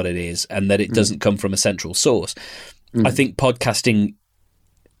being what it is and that it doesn't come from a central source, I think podcasting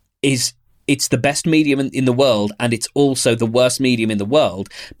it's the best medium in the world, and it's also the worst medium in the world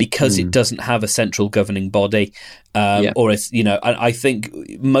because it doesn't have a central governing body. Or it's, I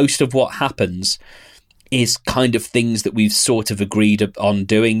think most of what happens is kind of things that we've sort of agreed on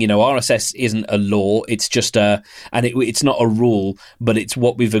doing. RSS isn't a law; it's just it's not a rule, but it's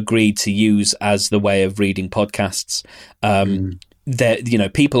what we've agreed to use as the way of reading podcasts.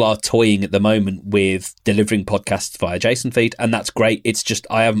 people are toying at the moment with delivering podcasts via JSON feed, and that's great. It's just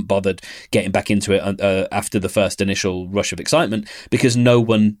I haven't bothered getting back into it after the first initial rush of excitement, because no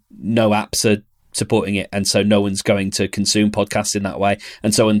apps are supporting it, and so no one's going to consume podcasts in that way.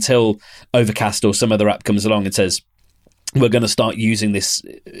 And so until Overcast or some other app comes along and says we're going to start using this,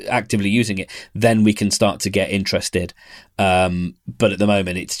 actively using it, then we can start to get interested. But at the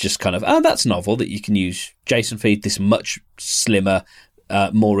moment, it's just kind of, that's novel that you can use JSON feed, this much slimmer,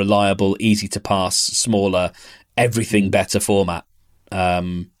 more reliable, easy to parse, smaller, everything better format.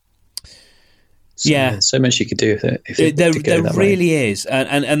 So much you could do with it. There really is,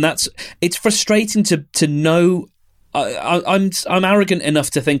 and it's frustrating to know. I'm arrogant enough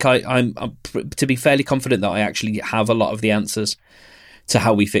to think I'm to be fairly confident that I actually have a lot of the answers to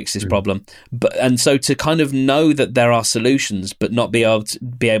how we fix this problem, and so to kind of know that there are solutions, but not be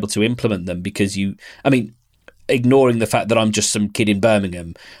able to implement them, because ignoring the fact that I'm just some kid in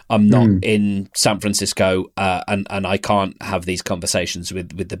Birmingham, I'm not in San Francisco, and I can't have these conversations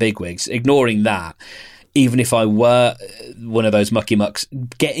with the bigwigs. Ignoring that, even if I were one of those mucky mucks,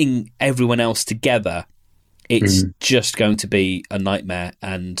 getting everyone else together, it's just going to be a nightmare.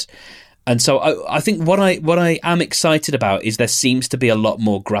 And so I think what I am excited about is there seems to be a lot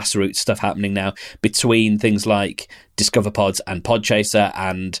more grassroots stuff happening now between things like Discover Pods and Podchaser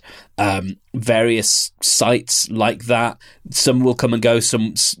and various sites like that. Some will come and go.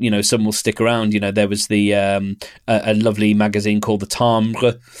 Some will stick around. There was the a lovely magazine called The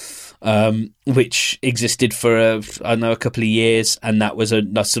Timbre, which existed for a couple of years, and that was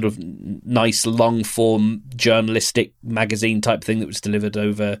a sort of nice long form journalistic magazine type thing that was delivered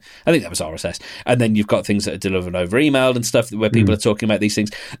over, I think that was RSS. And then you've got things that are delivered over email and stuff where people are talking about these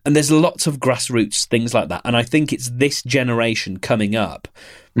things, and there's lots of grassroots things like that. And I think it's this generation coming up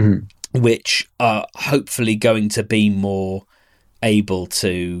which are hopefully going to be more able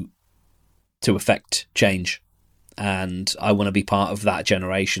to affect change. And I want to be part of that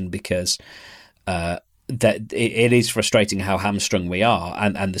generation, because that it is frustrating how hamstrung we are,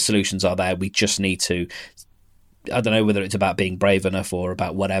 and the solutions are there. We just need to, I don't know whether it's about being brave enough or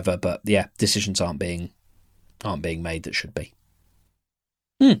about whatever, but yeah, decisions aren't being made that should be.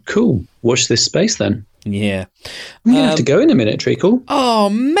 Cool. Watch this space then. Yeah. I'm going to have to go in a minute, Treacle. Oh,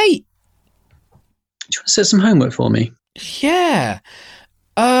 mate. Do you want to set some homework for me? Yeah.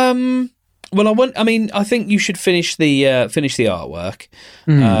 Well, I think you should finish the artwork,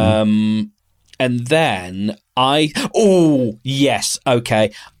 and then yes,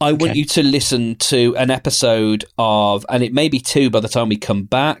 okay. I want you to listen to an episode of, and it may be 2 by the time we come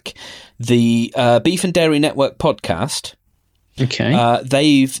back, the Beef and Dairy Network podcast. Okay.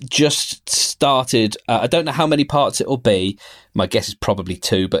 They've just started. I don't know how many parts it will be. My guess is probably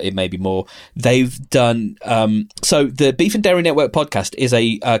 2, but it may be more. They've done. So the Beef and Dairy Network podcast is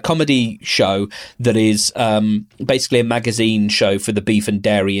a comedy show that is basically a magazine show for the beef and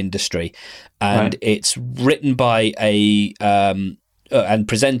dairy industry, and it's written by and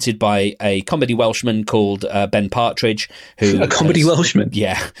presented by a comedy Welshman called Ben Partridge, who Welshman,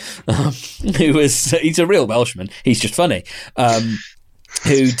 yeah, he's a real Welshman. He's just funny.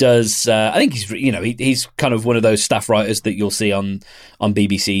 Who does? I think he's kind of one of those staff writers that you'll see on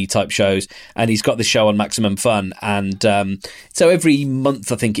BBC type shows, and he's got this show on Maximum Fun, and so every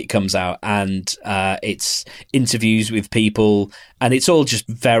month I think it comes out, and it's interviews with people, and it's all just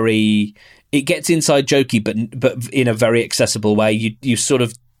very. It gets inside jokey, but in a very accessible way. You sort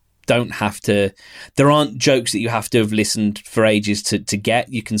of don't have to. There aren't jokes that you have to have listened for ages to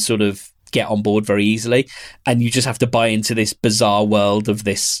get. You can sort of get on board very easily, and you just have to buy into this bizarre world of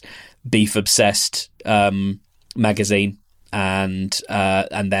this beef obsessed magazine and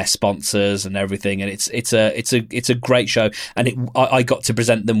their sponsors and everything. And it's a great show. And I got to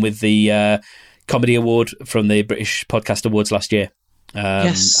present them with the comedy award from the British Podcast Awards last year.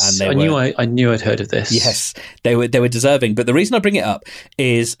 Yes, and I knew I'd heard of this. Yes, they were deserving. But the reason I bring it up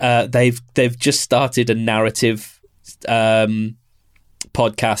is they've just started a narrative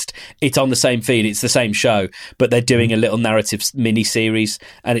podcast. It's on the same feed. It's the same show, but they're doing a little narrative mini series,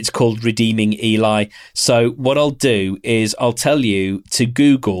 and it's called Redeeming Eli. So what I'll do is I'll tell you to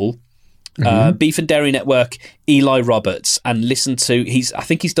Google Beef and Dairy Network Eli Roberts and listen to I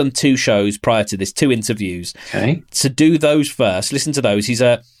think he's done 2 shows prior to this, 2 interviews. Okay. So do those first. Listen to those. He's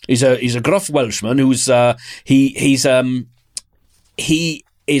a gruff Welshman who's he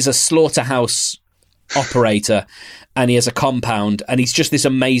is a slaughterhouse operator, and he has a compound, and he's just this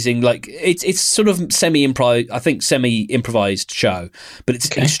amazing, like, it's sort of semi-improvised show, but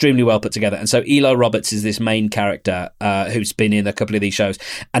it's extremely well put together. And so Eli Roberts is this main character who's been in a couple of these shows,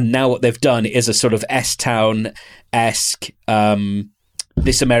 and now what they've done is a sort of S-Town-esque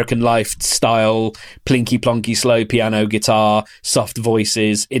This American Life style, plinky plonky slow piano guitar, soft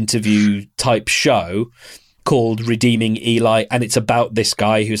voices interview type show called Redeeming Eli, and it's about this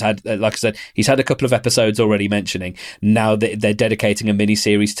guy who's had, like I said, he's had a couple of episodes already mentioning. Now they're dedicating a mini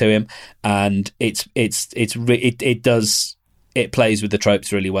series to him, and it plays with the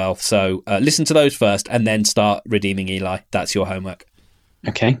tropes really well. So listen to those first, and then start Redeeming Eli. That's your homework.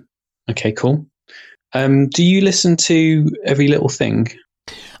 Okay, cool. Do you listen to Every Little Thing?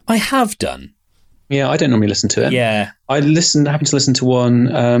 I have done. Yeah, I don't normally listen to it. Yeah, I happened to listen to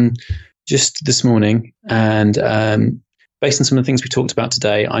one just this morning, and based on some of the things we talked about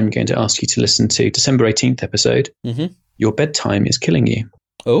today, I'm going to ask you to listen to December 18th episode. Mm-hmm. Your Bedtime is Killing You.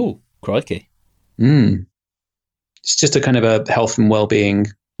 Oh, crikey. It's just a kind of a health and well-being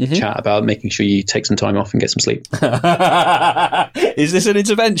chat about making sure you take some time off and get some sleep. Is this an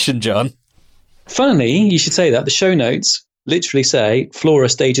intervention, John? Funnily, you should say that. The show notes literally say Flora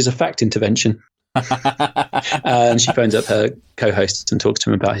stages a fact intervention. And she phones up her co-host and talks to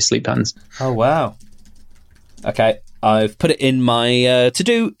him about his sleep patterns. Oh, wow. Okay, I've put it in my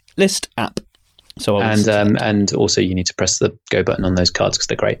to-do list app. So and also you need to press the go button on those cards because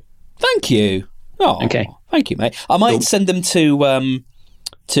they're great. Thank you. Oh, okay. Thank you, mate. I might send them to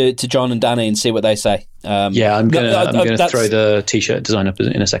John and Danny and see what they say. I'm gonna throw the t-shirt design up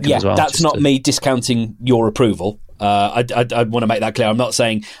in a second as well. That's not me discounting your approval. I want to make that clear. I'm not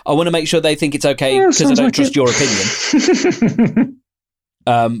saying I want to make sure they think it's okay because I don't trust your opinion.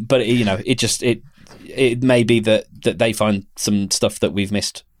 But it may be that they find some stuff that we've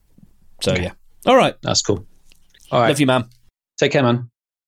missed. So yeah. All right. That's cool. All right. Love you, man. Take care, man.